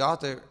Jesus, who's the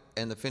author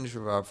and the finisher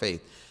of our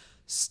faith.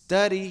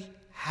 Study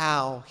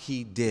how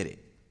he did it."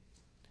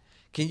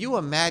 Can you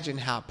imagine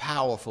how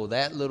powerful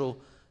that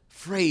little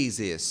phrase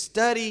is?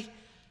 Study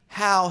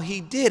how he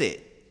did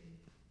it.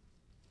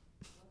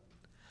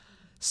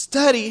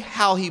 Study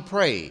how he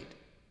prayed.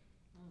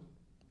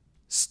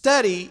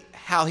 Study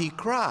how he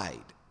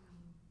cried.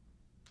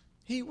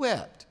 He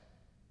wept.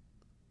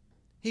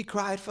 He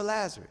cried for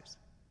Lazarus.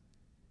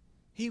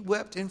 He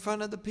wept in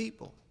front of the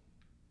people.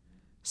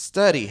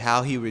 Study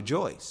how he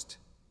rejoiced.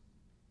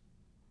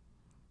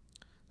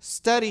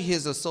 Study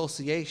his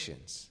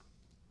associations.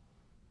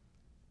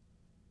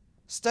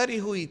 Study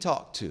who he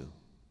talked to.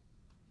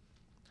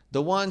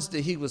 The ones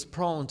that he was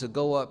prone to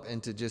go up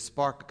and to just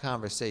spark a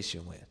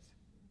conversation with.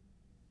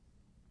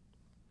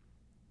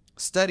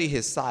 Study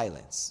his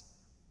silence.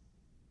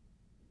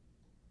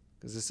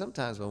 Because there's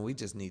sometimes when we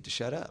just need to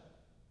shut up.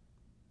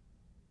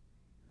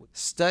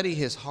 Study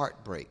his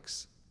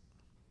heartbreaks.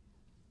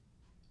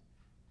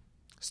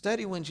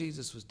 Study when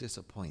Jesus was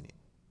disappointed.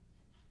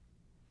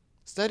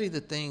 Study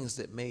the things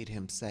that made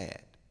him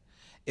sad.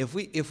 If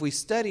we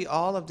study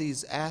all of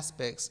these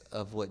aspects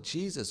of what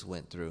Jesus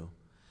went through,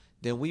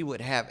 then we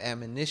would have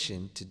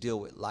ammunition to deal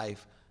with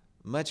life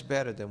much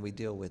better than we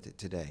deal with it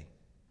today.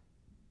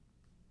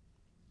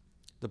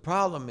 The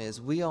problem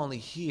is we only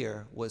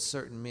hear what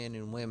certain men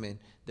and women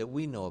that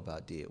we know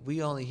about did.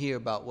 We only hear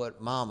about what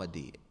mama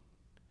did.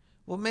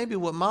 Well, maybe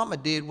what mama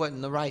did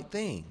wasn't the right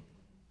thing.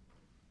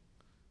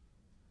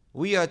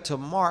 We are to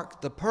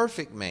mark the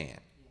perfect man.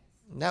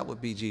 And that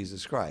would be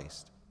Jesus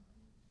Christ.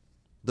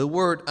 The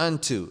word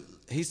unto,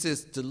 he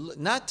says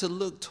not to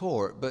look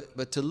toward,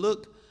 but to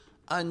look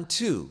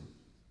unto,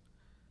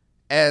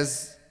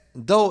 as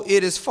though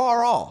it is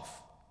far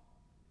off.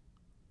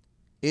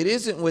 It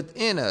isn't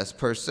within us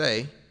per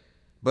se,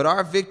 but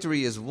our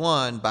victory is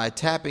won by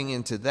tapping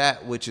into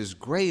that which is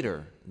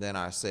greater than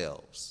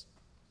ourselves.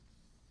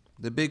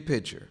 The big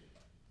picture.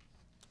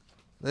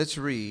 Let's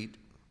read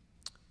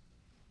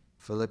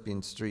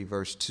Philippians 3,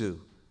 verse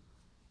 2.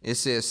 It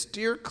says,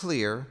 "Steer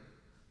clear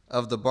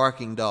of the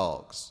barking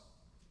dogs.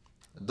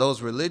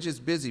 Those religious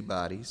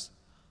busybodies,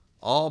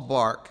 all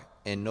bark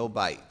and no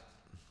bite.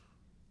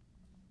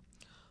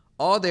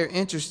 All they're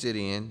interested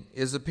in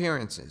is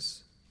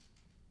appearances.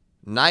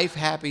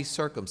 Knife-happy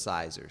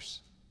circumcisers."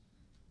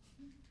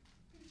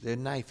 They're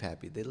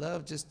knife-happy. They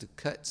love just to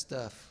cut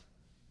stuff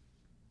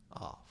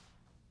off.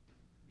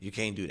 You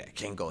can't do that.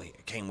 Can't go here.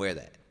 Can't wear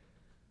that.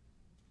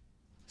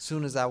 As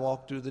soon as I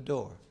walk through the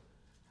door,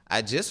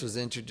 I just was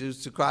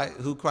introduced to Christ,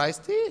 who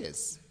Christ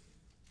is.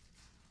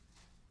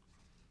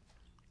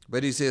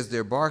 But he says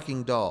they're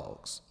barking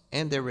dogs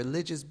and they're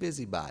religious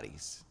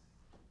busybodies.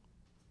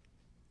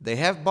 They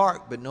have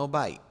bark but no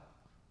bite.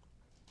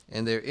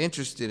 And they're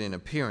interested in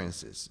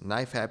appearances.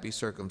 Knife-happy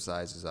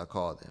circumcisers, I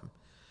call them.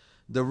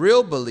 The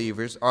real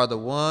believers are the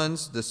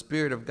ones the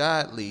Spirit of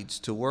God leads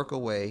to work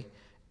away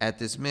at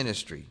this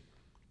ministry.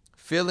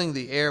 filling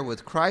the air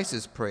with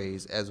Christ's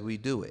praise as we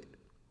do it.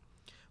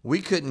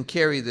 We couldn't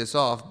carry this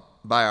off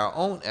by our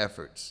own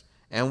efforts,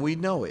 and we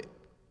know it.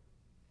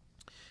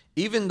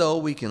 Even though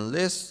we can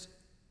list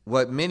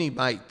what many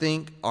might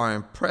think are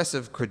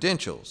impressive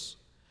credentials,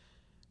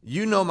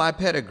 you know my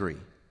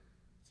pedigree.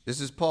 This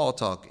is Paul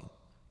talking.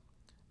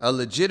 A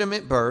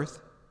legitimate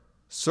birth,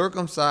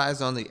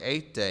 circumcised on the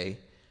 8th day,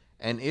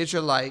 an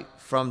Israelite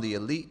from the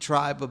elite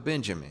tribe of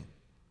Benjamin,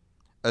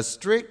 a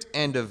strict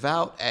and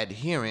devout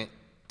adherent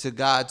to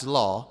God's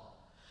law,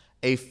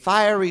 a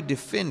fiery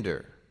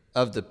defender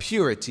of the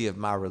purity of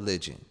my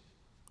religion,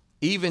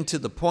 even to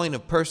the point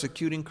of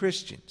persecuting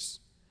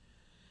Christians,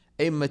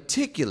 a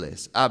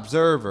meticulous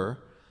observer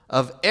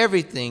of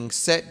everything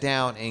set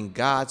down in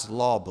God's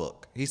law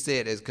book. He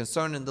said, as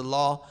concerning the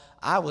law,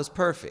 I was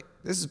perfect.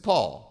 This is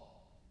Paul.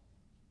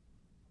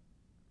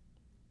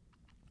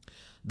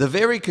 The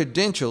very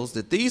credentials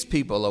that these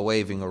people are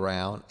waving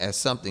around as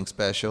something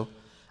special,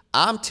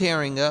 I'm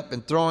tearing up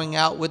and throwing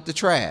out with the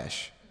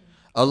trash,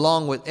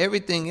 along with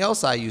everything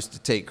else I used to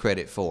take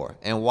credit for.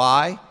 And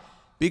why?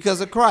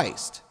 Because of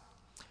Christ.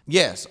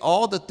 Yes,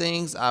 all the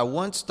things I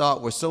once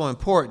thought were so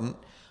important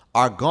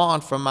are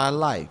gone from my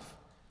life.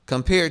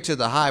 Compared to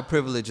the high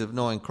privilege of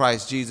knowing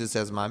Christ Jesus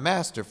as my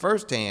master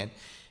firsthand,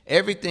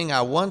 everything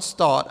I once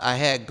thought I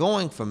had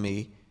going for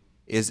me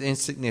is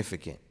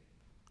insignificant.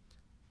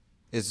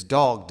 It's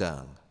dog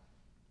dung.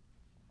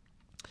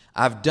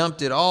 I've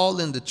dumped it all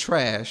in the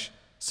trash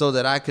so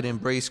that I could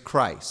embrace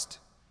Christ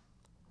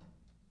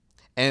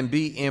and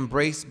be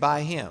embraced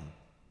by him.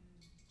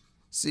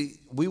 See,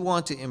 we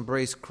want to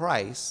embrace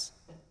Christ,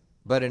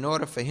 but in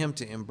order for him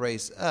to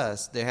embrace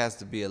us, there has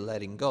to be a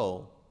letting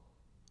go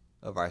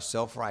of our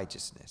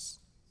self-righteousness,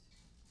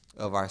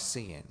 of our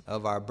sin,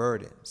 of our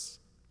burdens,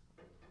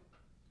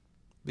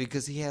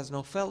 because he has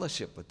no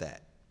fellowship with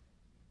that.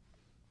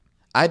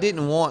 I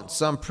didn't want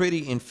some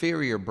pretty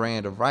inferior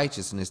brand of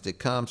righteousness that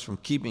comes from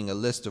keeping a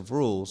list of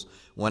rules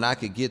when I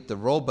could get the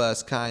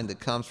robust kind that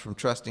comes from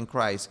trusting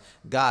Christ,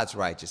 God's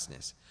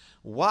righteousness.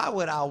 Why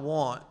would I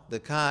want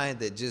the kind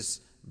that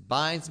just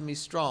binds me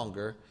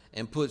stronger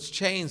and puts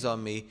chains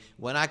on me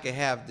when I can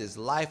have this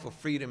life of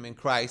freedom in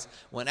Christ,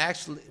 when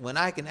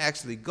I can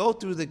actually go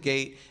through the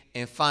gate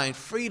and find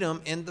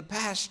freedom in the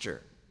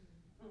pasture?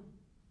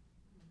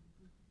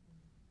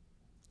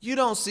 You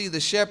don't see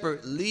the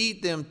shepherd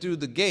lead them through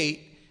the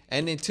gate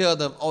and then tell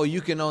them, oh, you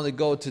can only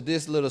go to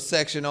this little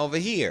section over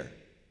here.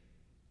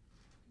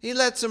 He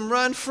lets them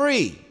run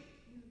free.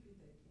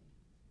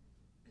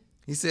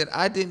 He said,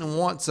 I didn't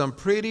want some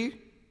petty,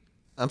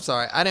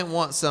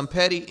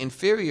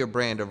 inferior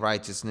brand of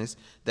righteousness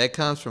that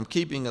comes from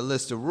keeping a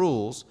list of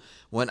rules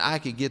when I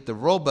could get the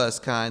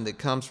robust kind that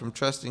comes from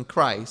trusting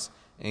Christ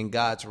and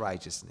God's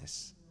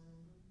righteousness.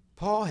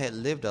 Paul had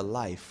lived a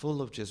life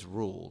full of just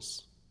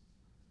rules.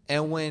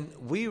 And when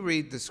we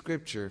read the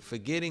scripture,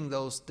 forgetting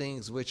those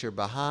things which are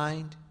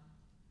behind,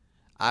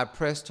 I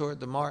press toward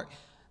the mark.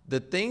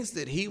 The things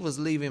that he was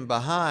leaving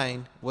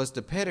behind was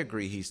the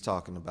pedigree he's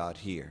talking about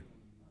here.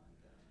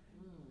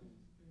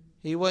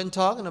 He wasn't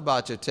talking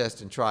about your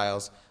tests and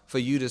trials for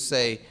you to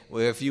say,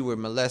 well, if you were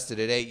molested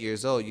at 8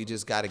 years old, you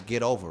just got to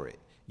get over it.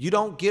 You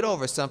don't get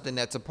over something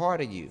that's a part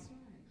of you.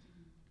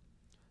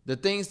 The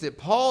things that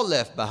Paul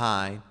left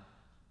behind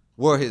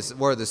were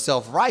the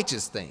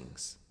self-righteous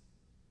things.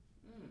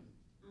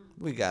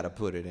 We got to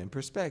put it in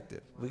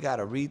perspective. We got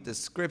to read the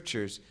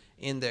scriptures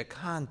in their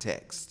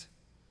context.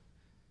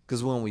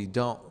 Because when we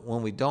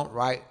don't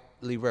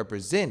rightly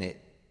represent it,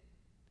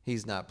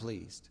 he's not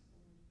pleased.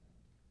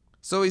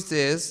 So he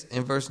says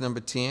in verse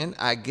number 10,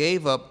 I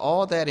gave up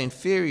all that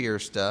inferior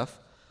stuff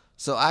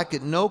so I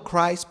could know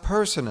Christ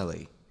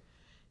personally,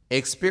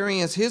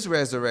 experience his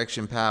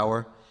resurrection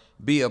power,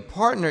 be a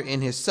partner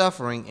in his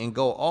suffering, and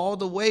go all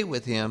the way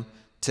with him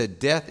to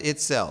death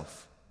itself.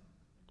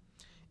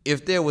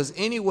 If there was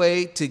any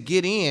way to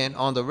get in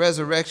on the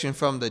resurrection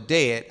from the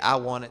dead, I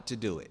wanted to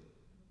do it.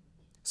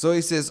 So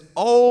he says,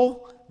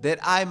 oh, that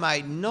I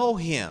might know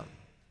him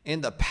in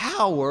the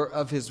power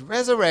of his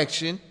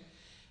resurrection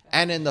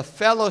and in the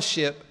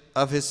fellowship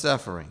of his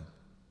suffering.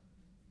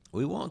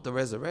 We want the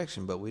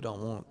resurrection, but we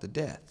don't want the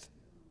death.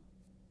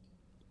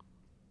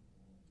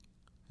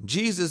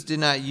 Jesus did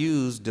not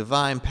use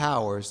divine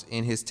powers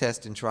in his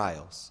tests and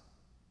trials.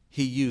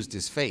 He used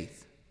his faith.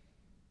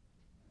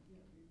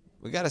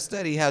 We got to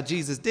study how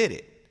Jesus did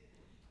it.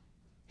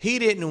 He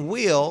didn't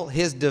will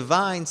his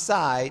divine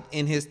side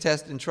in his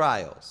tests and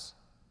trials.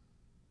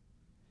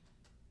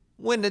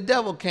 When the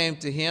devil came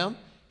to him,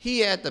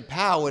 he had the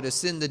power to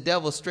send the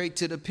devil straight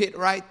to the pit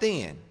right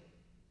then.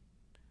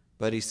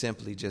 But he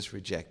simply just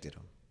rejected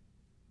him.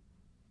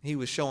 He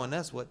was showing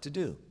us what to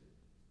do.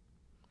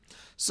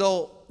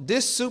 So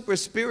this super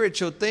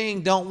spiritual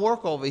thing don't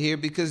work over here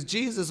because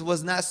Jesus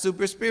was not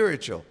super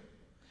spiritual.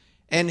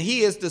 And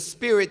he is the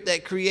spirit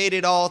that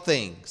created all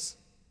things.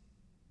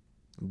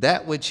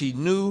 That which he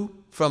knew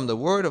from the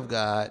word of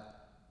God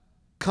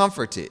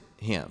comforted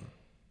him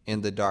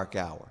in the dark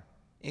hour.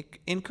 It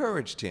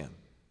encouraged him.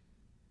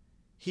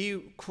 He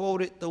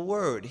quoted the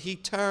word. He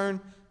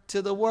turned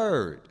to the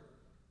word.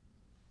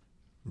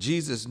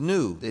 Jesus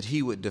knew that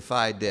he would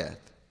defy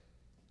death,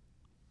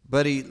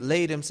 but he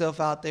laid himself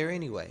out there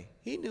anyway.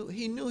 He knew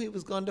he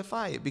was going to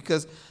defy it,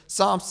 because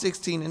Psalm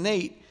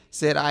 16:8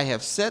 said, I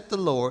have set the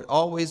Lord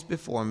always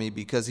before me,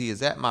 because he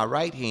is at my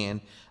right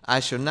hand. I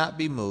shall not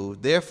be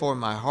moved. Therefore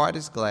my heart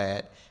is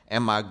glad,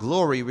 and my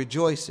glory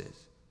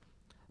rejoiceth.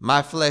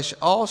 My flesh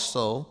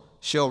also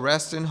shall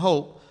rest in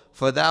hope,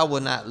 for thou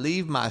wilt not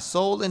leave my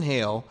soul in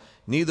hell,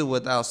 neither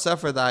wilt thou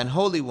suffer thine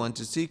Holy One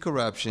to see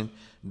corruption.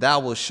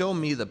 Thou wilt show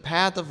me the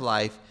path of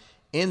life.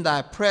 In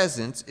thy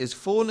presence is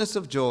fullness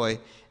of joy,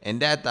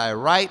 and at thy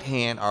right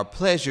hand are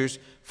pleasures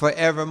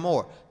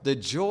forevermore. The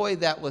joy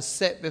that was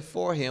set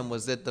before him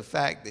was that the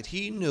fact that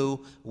he knew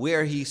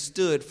where he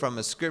stood from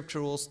a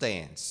scriptural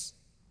stance.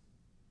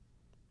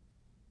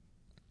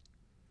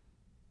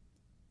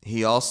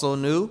 He also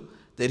knew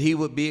that he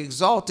would be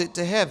exalted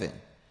to heaven.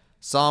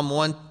 Psalm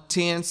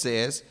 110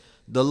 says,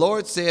 the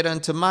Lord said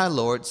unto my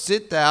Lord,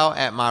 sit thou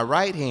at my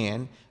right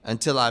hand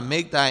until I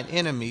make thine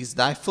enemies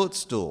thy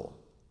footstool.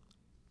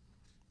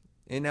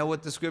 Isn't that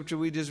what the scripture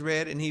we just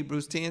read in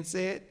Hebrews 10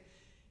 said?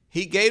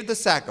 He gave the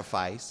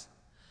sacrifice.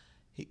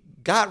 He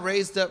got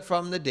raised up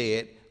from the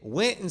dead,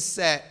 went and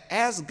sat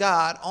as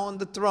God on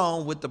the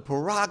throne with the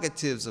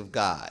prerogatives of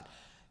God,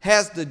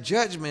 has the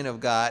judgment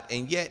of God,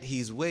 and yet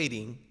he's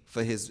waiting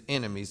for his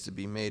enemies to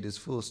be made his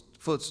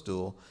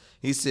footstool.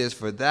 He says,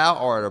 for thou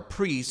art a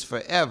priest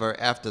forever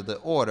after the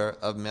order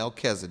of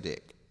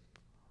Melchizedek.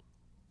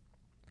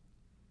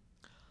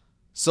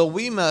 So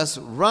we must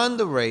run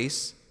the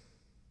race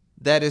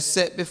that is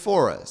set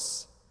before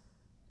us.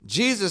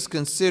 Jesus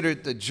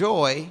considered the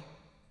joy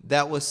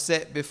that was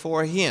set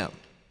before him.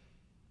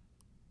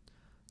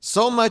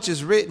 So much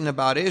is written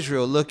about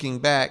Israel looking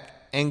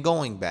back and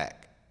going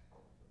back.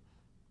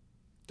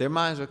 Their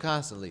minds were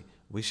constantly,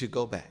 we should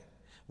go back.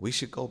 We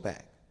should go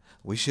back.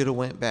 We should have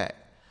went back.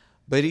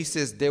 But he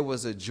says there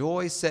was a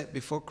joy set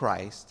before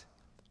Christ,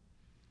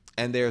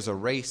 and there's a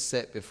race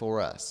set before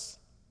us.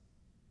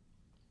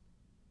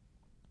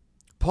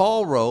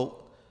 Paul wrote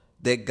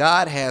that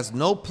God has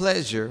no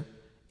pleasure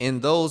in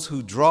those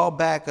who draw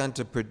back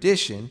unto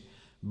perdition,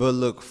 but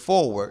look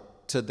forward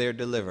to their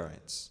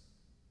deliverance.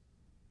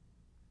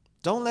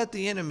 Don't let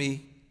the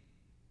enemy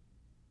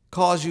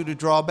cause you to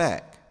draw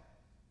back.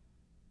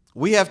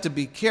 We have to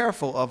be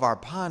careful of our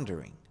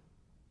pondering,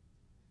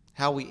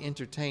 how we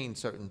entertain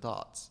certain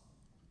thoughts.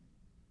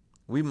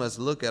 We must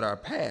look at our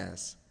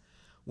past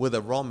with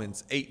a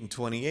Romans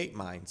 8:28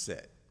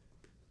 mindset.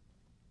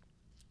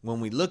 When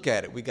we look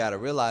at it, we got to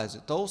realize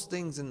that those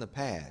things in the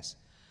past,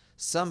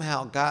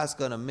 somehow God's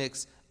going to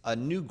mix a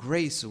new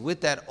grace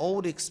with that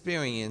old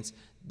experience,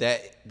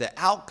 that the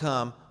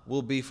outcome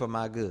will be for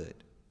my good.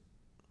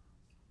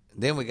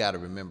 Then we got to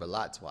remember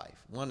Lot's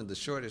wife. One of the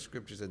shortest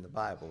scriptures in the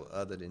Bible,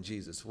 other than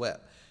Jesus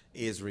wept,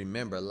 is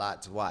remember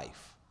Lot's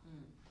wife.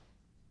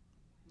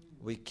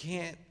 We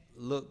can't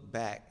look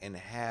back and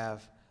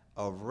have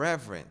a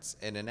reverence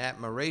and an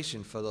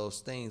admiration for those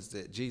things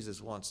that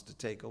Jesus wants to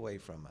take away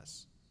from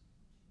us.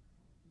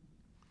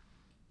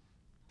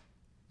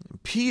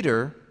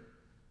 Peter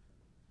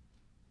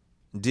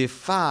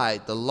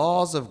defied the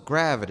laws of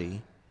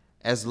gravity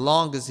as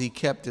long as he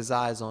kept his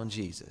eyes on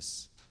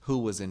Jesus, who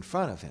was in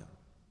front of him.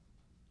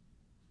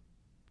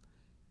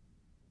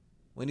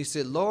 When he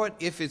said, Lord,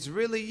 if it's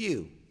really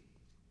you,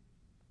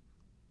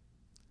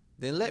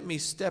 then let me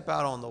step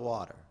out on the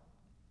water.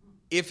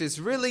 If it's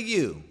really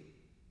you,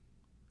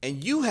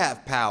 and you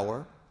have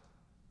power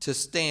to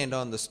stand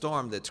on the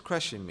storm that's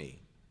crushing me,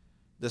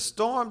 the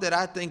storm that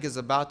I think is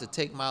about to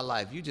take my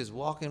life, you just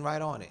walking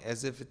right on it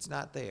as if it's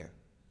not there.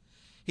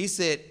 He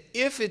said,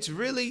 if it's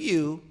really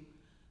you,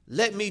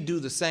 let me do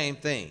the same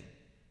thing.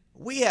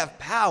 We have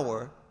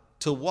power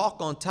to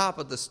walk on top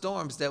of the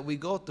storms that we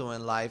go through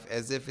in life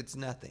as if it's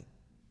nothing.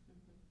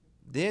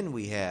 Then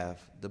we have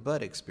the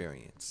bud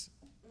experience.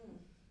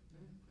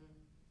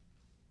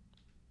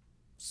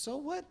 So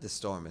what? The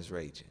storm is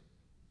raging.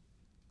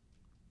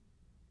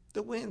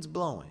 The wind's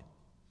blowing.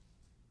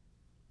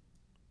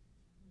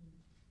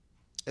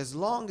 As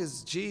long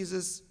as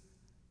Jesus,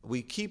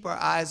 we keep our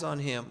eyes on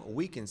him,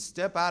 we can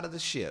step out of the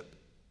ship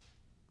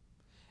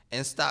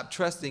and stop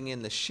trusting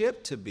in the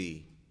ship to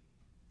be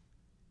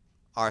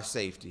our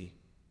safety,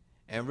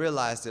 and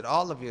realize that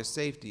all of your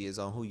safety is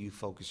on who you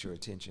focus your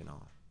attention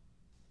on.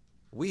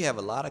 We have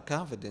a lot of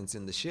confidence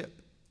in the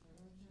ship,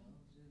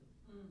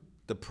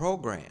 the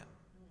program,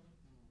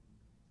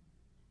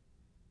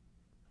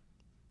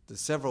 the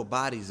several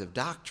bodies of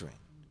doctrine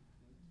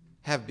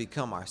have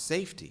become our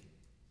safety.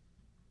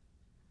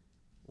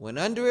 When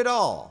under it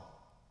all,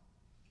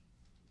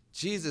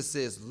 Jesus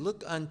says,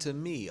 look unto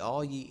me,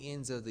 all ye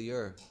ends of the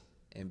earth,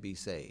 and be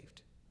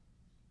saved.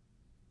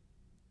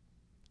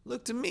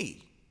 Look to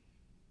me.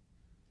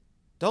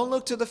 Don't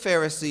look to the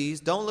Pharisees.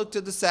 Don't look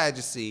to the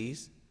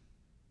Sadducees.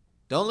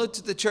 Don't look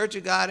to the Church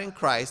of God in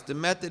Christ, the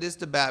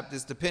Methodist, the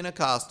Baptist, the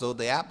Pentecostal,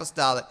 the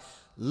Apostolic.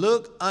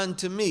 Look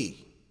unto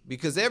me,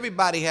 because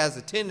everybody has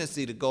a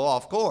tendency to go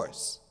off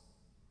course.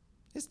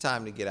 It's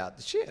time to get out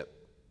the ship.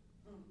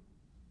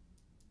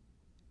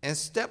 and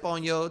step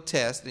on your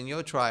test and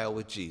your trial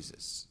with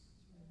Jesus.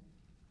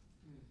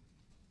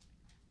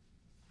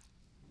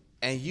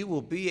 And you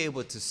will be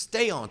able to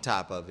stay on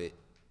top of it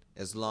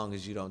as long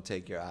as you don't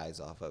take your eyes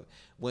off of it.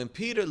 When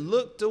Peter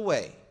looked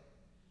away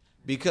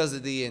because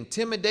of the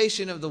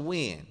intimidation of the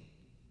wind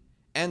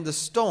and the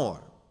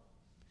storm,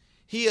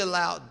 he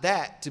allowed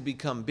that to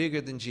become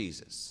bigger than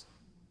Jesus.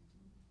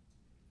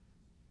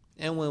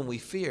 And when we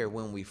fear,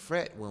 when we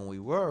fret, when we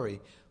worry,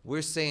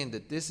 we're saying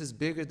that this is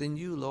bigger than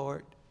you,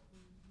 Lord.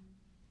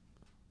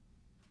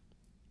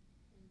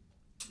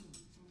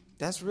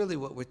 That's really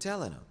what we're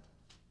telling him.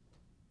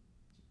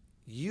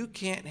 You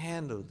can't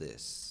handle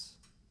this.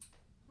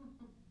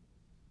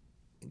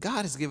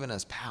 God has given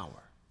us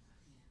power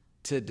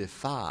to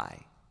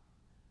defy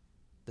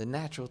the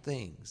natural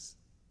things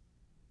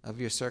of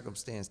your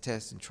circumstance,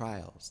 tests, and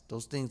trials,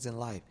 those things in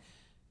life.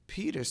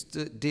 Peter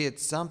did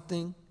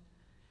something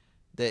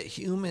that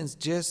humans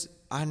just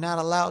are not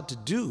allowed to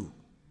do.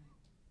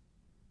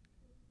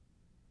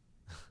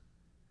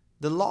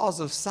 The laws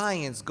of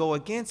science go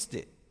against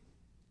it.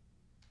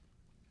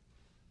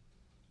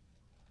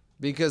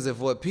 Because if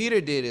what Peter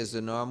did is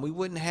the norm, we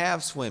wouldn't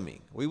have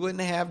swimming. We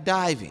wouldn't have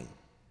diving.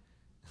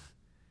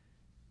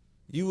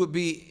 You would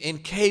be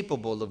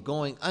incapable of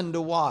going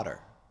underwater.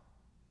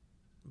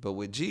 But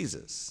with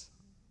Jesus,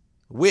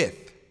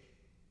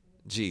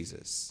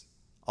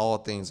 all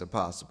things are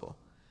possible.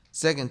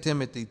 2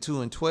 Timothy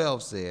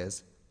 2:12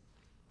 says,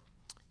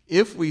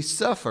 if we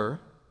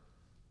suffer,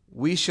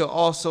 we shall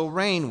also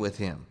reign with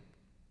him.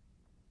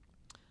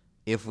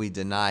 If we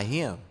deny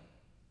him,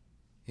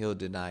 he'll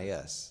deny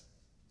us.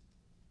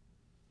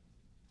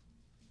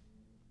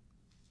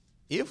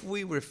 If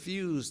we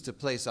refuse to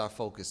place our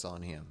focus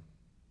on him,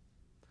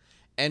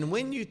 and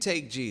when you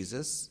take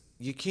Jesus,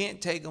 you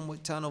can't take him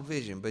with tunnel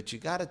vision, but you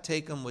got to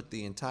take him with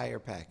the entire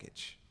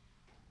package.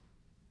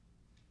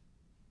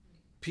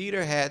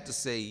 Peter had to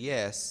say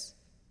yes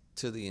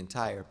to the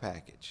entire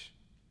package.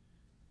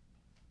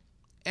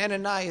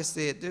 Ananias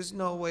said, there's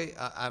no way,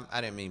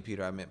 I didn't mean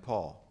Peter, I meant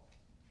Paul.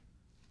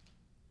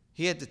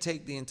 He had to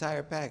take the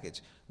entire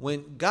package.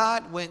 When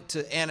God went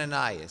to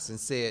Ananias and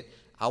said,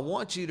 I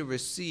want you to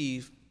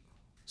receive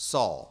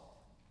Saul,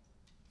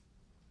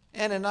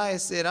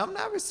 Ananias said, I'm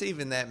not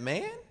receiving that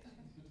man.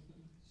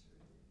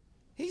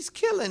 He's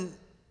killing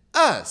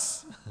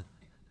us.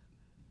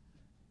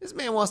 This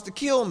man wants to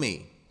kill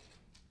me.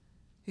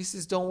 He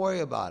says, don't worry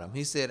about him.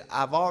 He said,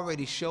 I've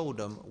already showed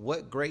him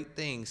what great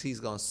things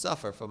he's going to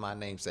suffer for my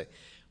name's sake.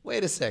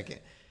 Wait a second.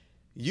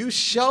 You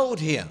showed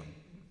him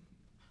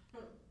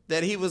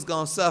that he was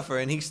going to suffer,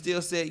 and he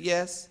still said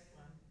yes?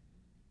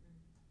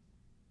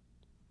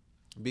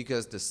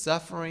 Because the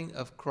suffering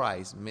of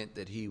Christ meant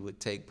that he would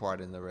take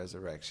part in the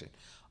resurrection.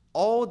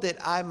 Oh, that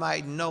I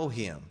might know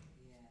him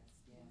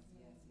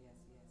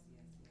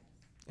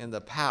and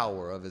the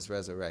power of his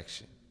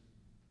resurrection.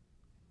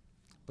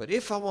 But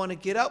if I want to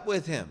get up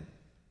with him,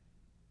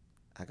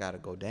 I got to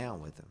go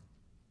down with him.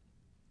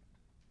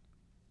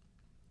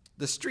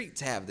 The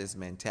streets have this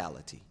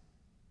mentality.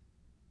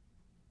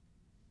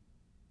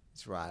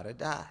 It's ride or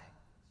die.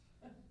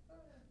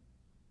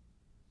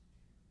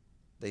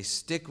 They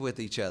stick with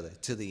each other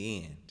to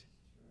the end.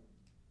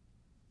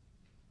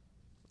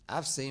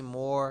 I've seen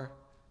more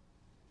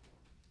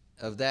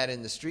of that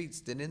in the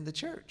streets than in the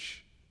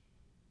church.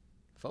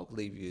 Folk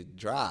leave you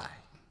dry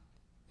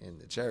in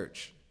the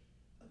church.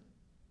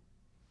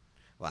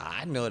 Well,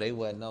 I know they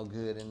wasn't no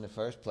good in the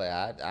first place.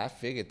 I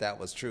figured that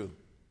was true.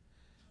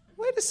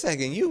 Wait a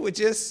second, you were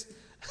just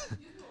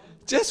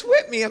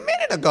with me a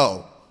minute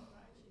ago.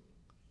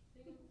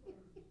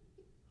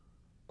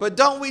 But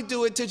don't we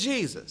do it to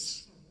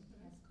Jesus?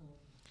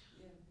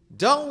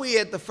 Don't we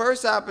at the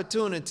first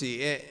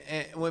opportunity,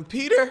 and when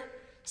Peter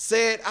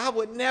said, I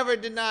would never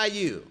deny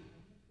you.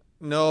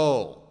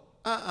 No,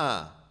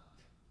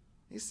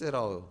 He said,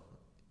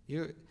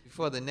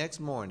 for the next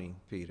morning,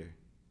 Peter,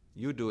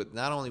 you do it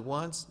not only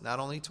once, not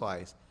only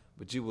twice,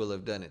 but you will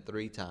have done it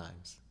 3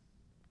 times.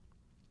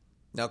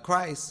 Now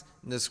Christ,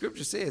 the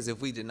scripture says,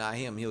 if we deny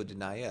him, he'll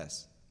deny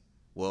us.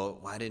 Well,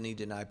 why didn't he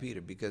deny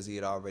Peter? Because he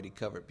had already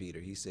covered Peter.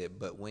 He said,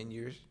 but when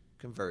you're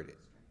converted,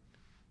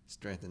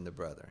 strengthen the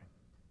brethren.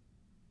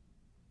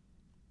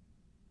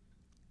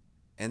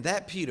 And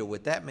that Peter,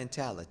 with that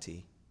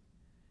mentality,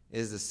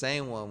 is the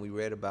same one we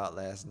read about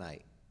last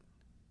night,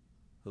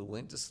 who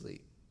went to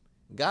sleep,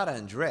 got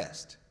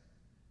undressed,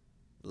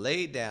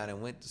 laid down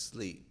and went to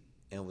sleep,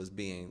 and was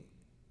being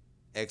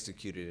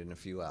executed in a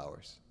few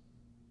hours.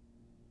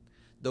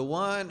 The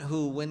one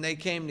who, when they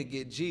came to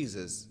get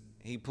Jesus,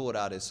 he pulled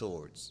out his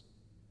swords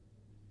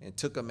and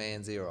took a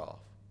man's ear off.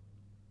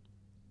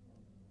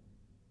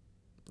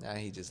 Now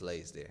he just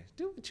lays there.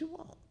 Do what you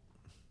want.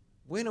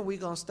 When are we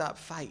going to stop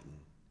fighting?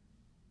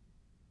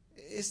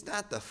 It's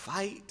not the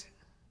fight.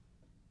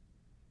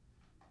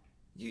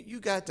 You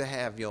got to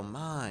have your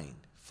mind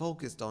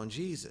focused on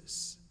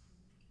Jesus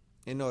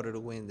in order to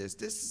win this.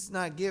 This is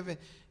not given.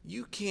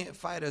 You can't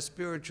fight a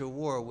spiritual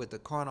war with a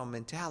carnal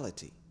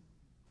mentality.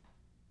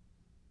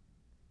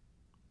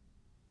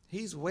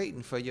 He's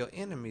waiting for your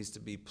enemies to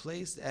be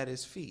placed at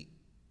his feet.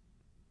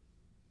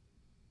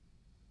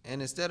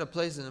 And instead of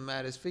placing them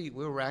at his feet,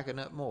 we're racking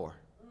up more.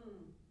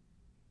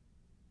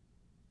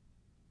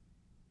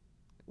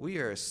 We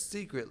are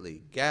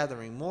secretly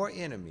gathering more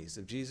enemies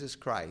of Jesus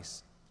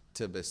Christ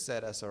to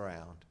beset us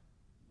around.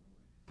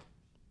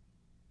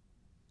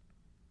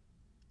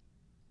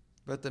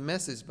 But the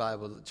Message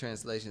Bible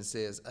translation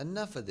says,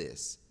 enough of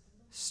this.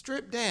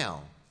 Strip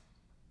down.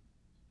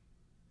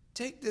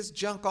 Take this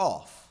junk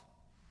off.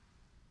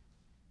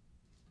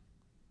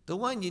 The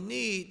one you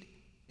need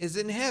is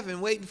in heaven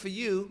waiting for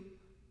you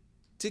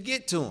to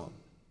get to him.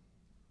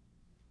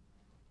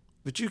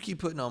 But you keep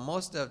putting on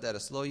more stuff that'll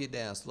slow you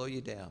down,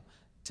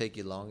 take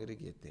you longer to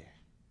get there.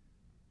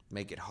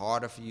 Make it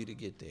harder for you to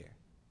get there.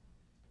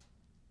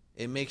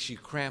 It makes you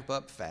cramp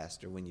up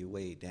faster when you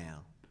weigh down.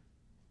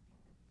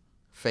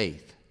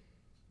 Faith.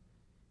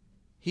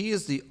 He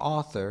is the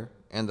author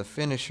and the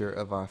finisher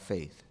of our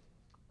faith.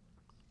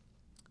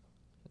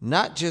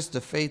 Not just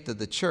the faith of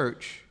the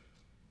church,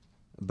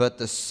 but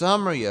the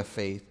summary of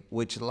faith,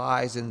 which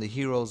lies in the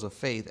heroes of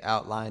faith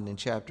outlined in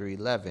chapter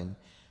 11,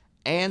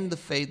 and the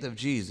faith of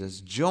Jesus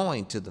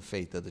joined to the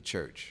faith of the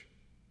church.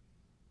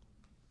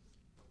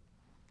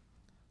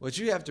 What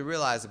you have to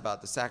realize about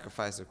the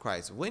sacrifice of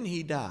Christ, when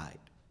he died,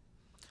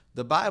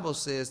 the Bible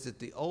says that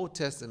the Old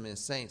Testament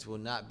saints will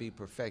not be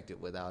perfected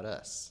without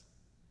us.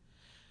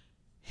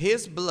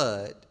 His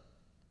blood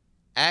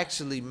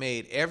actually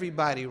made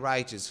everybody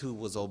righteous who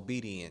was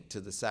obedient to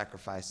the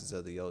sacrifices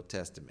of the Old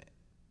Testament.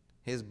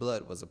 His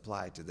blood was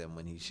applied to them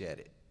when he shed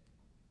it.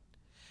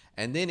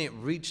 And then it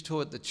reached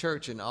toward the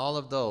church and all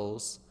of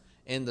those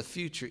in the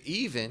future,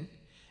 even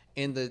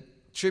in the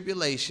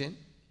tribulation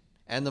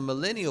and the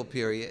millennial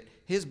period,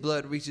 his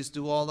blood reaches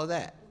through all of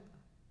that.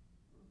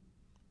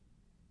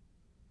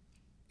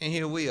 And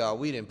here we are.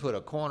 We didn't put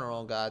a corner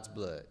on God's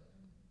blood.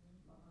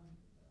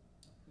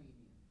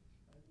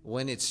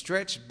 When it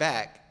stretched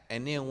back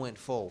and then went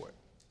forward.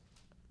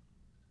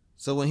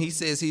 So when he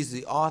says he's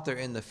the author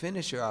and the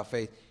finisher of our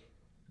faith,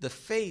 the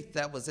faith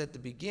that was at the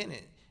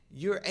beginning,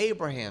 you're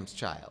Abraham's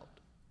child,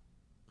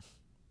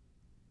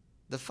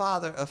 the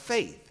father of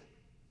faith.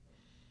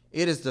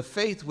 It is the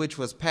faith which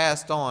was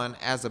passed on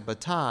as a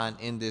baton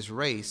in this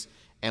race,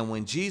 and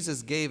when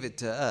Jesus gave it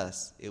to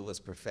us, it was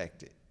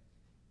perfected.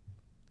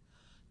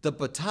 The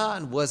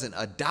baton wasn't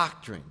a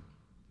doctrine.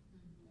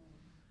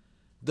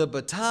 The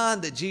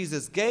baton that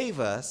Jesus gave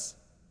us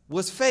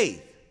was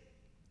faith.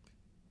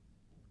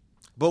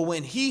 But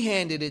when he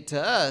handed it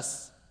to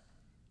us,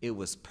 it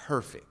was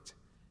perfect.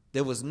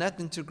 There was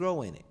nothing to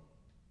grow in it.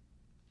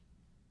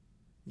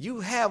 You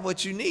have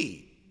what you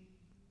need.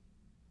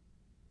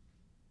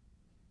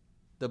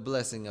 The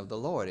blessing of the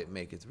Lord, it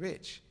maketh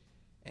rich,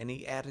 and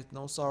he addeth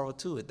no sorrow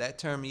to it. That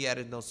term, he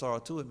added no sorrow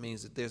to it,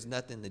 means that there's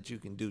nothing that you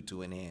can do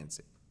to enhance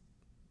it.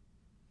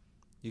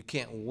 You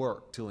can't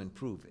work to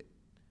improve it.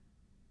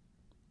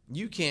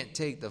 You can't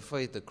take the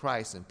faith of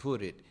Christ and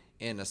put it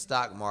in a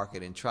stock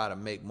market and try to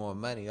make more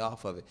money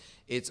off of it.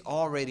 It's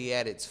already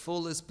at its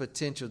fullest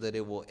potential that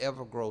it will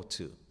ever grow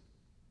to.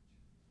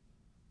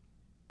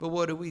 But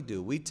what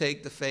do? We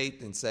take the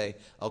faith and say,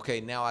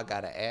 okay, now I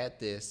got to add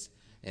this,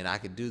 and I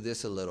could do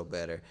this a little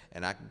better,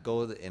 and I can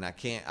go, and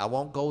I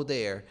won't go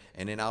there,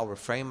 and then I'll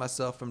refrain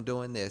myself from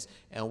doing this,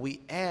 and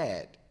we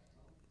add.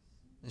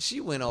 And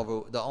she went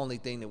over the only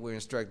thing that we're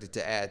instructed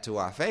to add to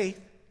our faith.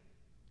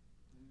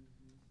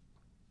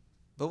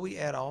 But we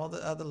add all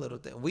the other little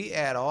things. We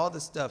add all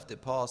the stuff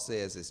that Paul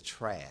says is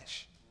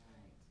trash.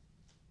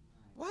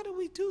 Why do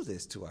we do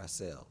this to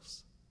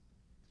ourselves?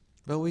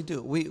 But we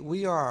do.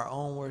 We are our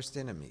own worst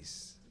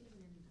enemies.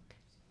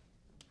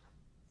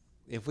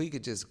 If we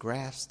could just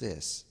grasp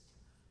this,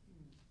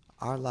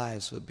 our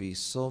lives would be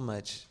so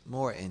much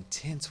more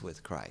intense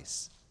with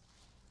Christ.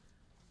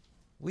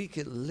 We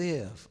could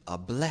live a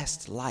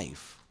blessed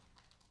life